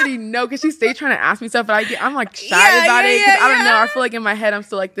 Like, I already know because she stayed trying to ask me stuff, but I'm like shy about it because I don't know. I feel like in my head, I'm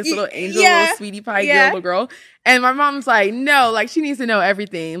still like this little angel, little sweetie pie little girl. And my mom's like, no, like she needs to know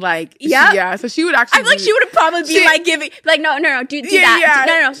everything. Like, so she would actually. I feel like she would probably be like giving, like, no, do that.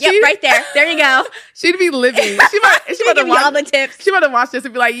 No. Yep, right there. There you go. She'd be living. She about to watch all the tips. She about to watch this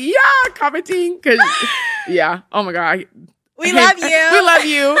and be like, commenting because, oh my God. We love you. We love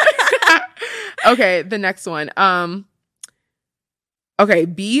you. Okay, the next one. Okay,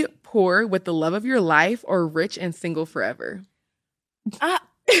 be poor with the love of your life or rich and single forever.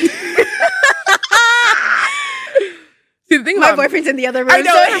 See, the thing My about boyfriend's in the other room. I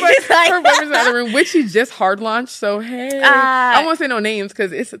know, so he's like, her boyfriend's in the other room, which he just hard launched. So, hey. I won't say no names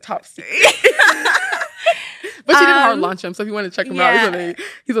because it's a top secret. But she didn't hard launch him. So if you want to check him out,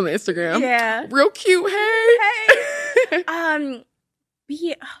 he's on the Instagram. Yeah. Real cute. Hey.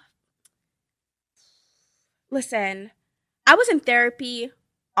 Listen, I was in therapy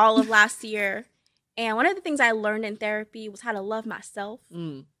all of last year. And one of the things I learned in therapy was how to love myself.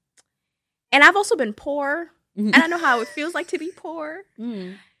 And I've also been poor. And I know how it feels like to be poor.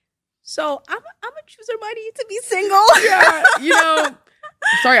 So I'm a chooser money to be single. Yeah,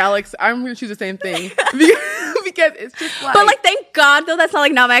 sorry, Alex. I'm going to choose the same thing. Because it's just like... But like, thank God, though, that's not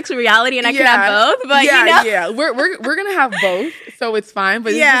like not my actual reality and I can have both. But We're going to have both. So it's fine.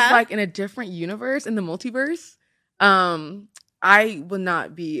 But it's just like in a different universe, in the multiverse, I will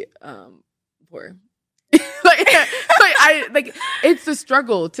not be poor. It's a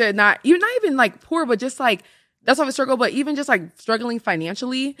struggle to not... You're not even like poor, but just like... That's why I struggle, but even just like struggling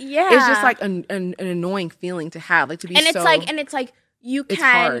financially, it's just like an annoying feeling to have, like to be. And it's like you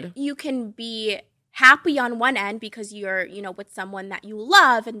can be happy on one end because you're with someone that you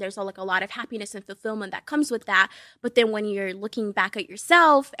love, and there's like a lot of happiness and fulfillment that comes with that. But then when you're looking back at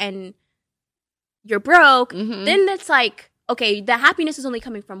yourself and you're broke, then it's like, okay, the happiness is only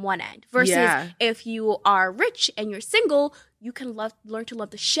coming from one end. Versus if you are rich and you're single, you can learn to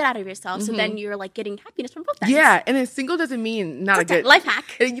love the shit out of yourself. So then you're like getting happiness from both ends. Yeah, and then single doesn't mean not a good life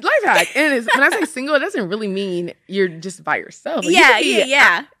hack. Life hack. And when I say single, it doesn't really mean you're just by yourself. Like,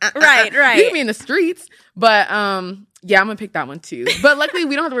 Right. You can be in the streets, but I'm gonna pick that one too. But luckily,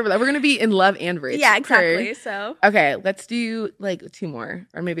 we don't have to worry about that. We're gonna be in love and rich. Yeah, exactly. So okay, let's do like two more,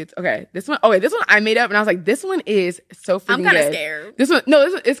 or maybe it's okay. This one I made up, and I was like, this one is so freaking good. I'm kind of scared. This one,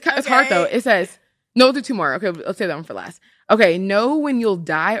 no, it's hard though. It says no. We'll do two more. Okay, let's say that one for last. Okay, know when you'll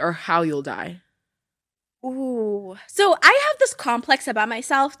die or how you'll die. Ooh. So I have this complex about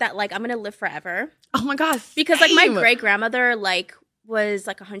myself that like I'm going to live forever. Oh my gosh. Because like my great grandmother like was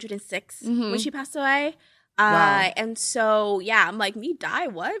like 106 when she passed away. Wow. And so I'm like, me die?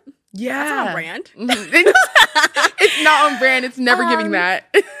 What? Yeah. That's not on brand. It's not on brand. It's never giving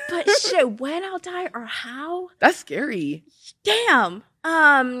that. But shit, when I'll die or how? That's scary. Damn.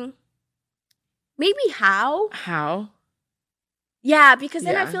 Maybe how? How? Yeah, because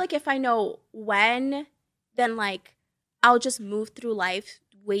then I feel like if I know when, then like I'll just move through life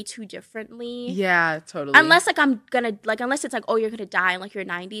way too differently. Yeah, totally. Unless like unless it's like, oh, you're gonna die in like your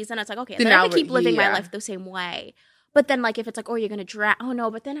 90s, then it's like, okay, then I can keep living my life the same way. But then like if it's like, oh, you're gonna drown, oh no,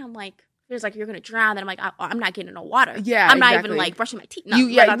 but then I'm like, there's like you're gonna drown, then I'm like, I'm not getting no water. Yeah, I'm not even like brushing my teeth. No,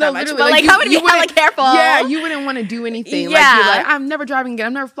 not that much. But like I'm gonna be hella careful. Yeah, you wouldn't want to do anything. Yeah, like, you're like, I'm never driving again.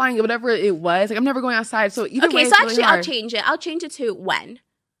 I'm never flying. Whatever it was, like I'm never going outside. So either way, so actually, I'll change it. I'll change it to when.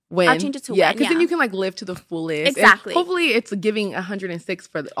 I'll change it to when. Because then you can like live to the fullest. Exactly. And hopefully, it's giving 106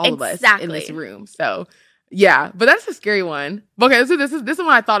 for all of us in this room. So. Yeah, but that's a scary one. Okay, so this is one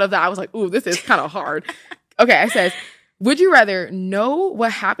I thought of that I was like, ooh, this is kind of hard. Okay, it says, would you rather know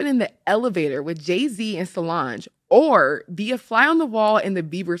what happened in the elevator with Jay-Z and Solange or be a fly on the wall in the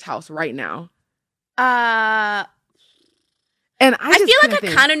Bieber's house right now? And I feel like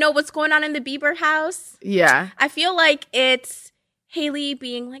I kind of know what's going on in the Bieber house. Yeah. I feel like it's Haley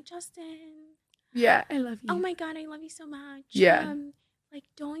being like, Justin. Yeah, I love you. Oh my God, I love you so much. Yeah. Like,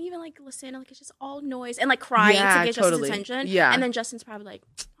 don't even like listen. Like, it's just all noise and like crying to get Justin's attention. Yeah. And then Justin's probably like,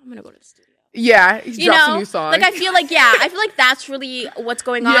 I'm gonna go to the studio. Yeah, he drops a new song. Like I feel like that's really what's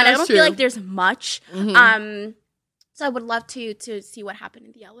going on. I don't feel like there's much. So I would love to see what happened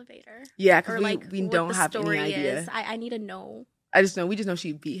in the elevator. Yeah, because we don't have any idea. I need to know. We just know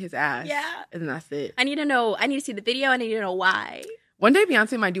she beat his ass. Yeah, and that's it. I need to know. I need to see the video. I need to know why. One day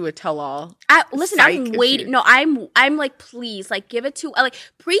Beyonce might do a tell-all. Listen, I'm waiting. No, I'm like, please, like, give it to like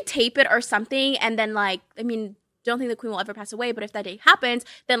pre-tape it or something, and then like, I mean. Don't think the queen will ever pass away, but if that day happens,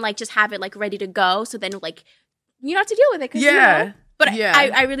 then like just have it like ready to go. So then like you don't have to deal with it. Yeah. But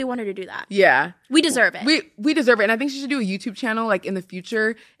I really want her to do that. Yeah. We deserve it. We deserve it. And I think she should do a YouTube channel like in the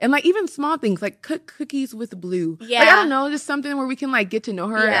future. And like even small things like cook cookies with Blue. Yeah. Like I don't know, just something where we can like get to know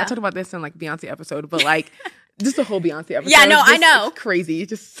her. Yeah. I talked about this in like Beyonce episode, but like just a whole Beyonce episode. Yeah, no, I know. It's crazy.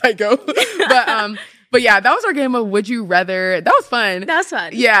 Just psycho. But yeah, that was our game of Would You Rather. That was fun. That was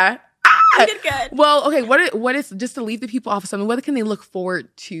fun. Yeah. I did good. Well, okay, what is just to leave the people off of something, what can they look forward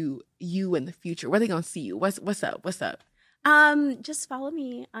to you in the future? Where are they gonna see you? What's up? Just follow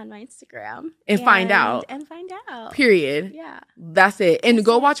me on my Instagram and find out. Period. Yeah. That's it. And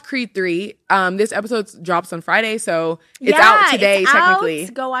go watch Creed 3. This episode drops on Friday, so it's out today, technically.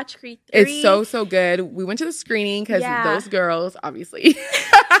 Go watch Creed 3. It's so good. We went to the screening because those girls, obviously.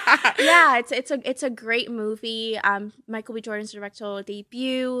 Yeah, it's a great movie. Michael B. Jordan's directorial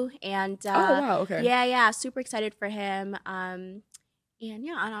debut, and oh wow, okay. Yeah, super excited for him. And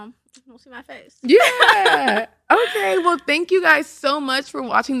yeah, I don't see my face. Yeah. Okay. Well, thank you guys so much for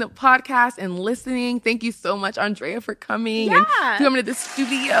watching the podcast and listening. Thank you so much, Andreia, for coming and coming to the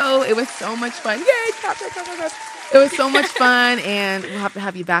studio. It was so much fun. Yay! Clap. It was so much fun, and we'll have to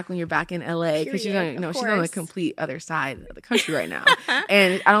have you back when you're back in LA because she's on the complete other side of the country right now,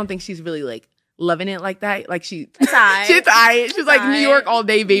 and I don't think she's really like loving it like that. Like she's tired. She's like New York all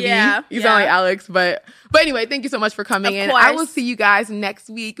day, baby. You sound like Alex, but anyway, thank you so much for coming, and I will see you guys next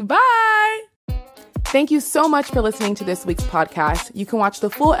week. Bye. Thank you so much for listening to this week's podcast. You can watch the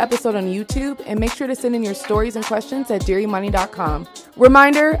full episode on YouTube and make sure to send in your stories and questions at dearymoney.com.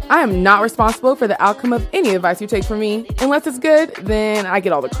 Reminder, I am not responsible for the outcome of any advice you take from me. Unless it's good, then I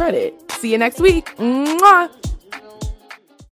get all the credit. See you next week. Mwah!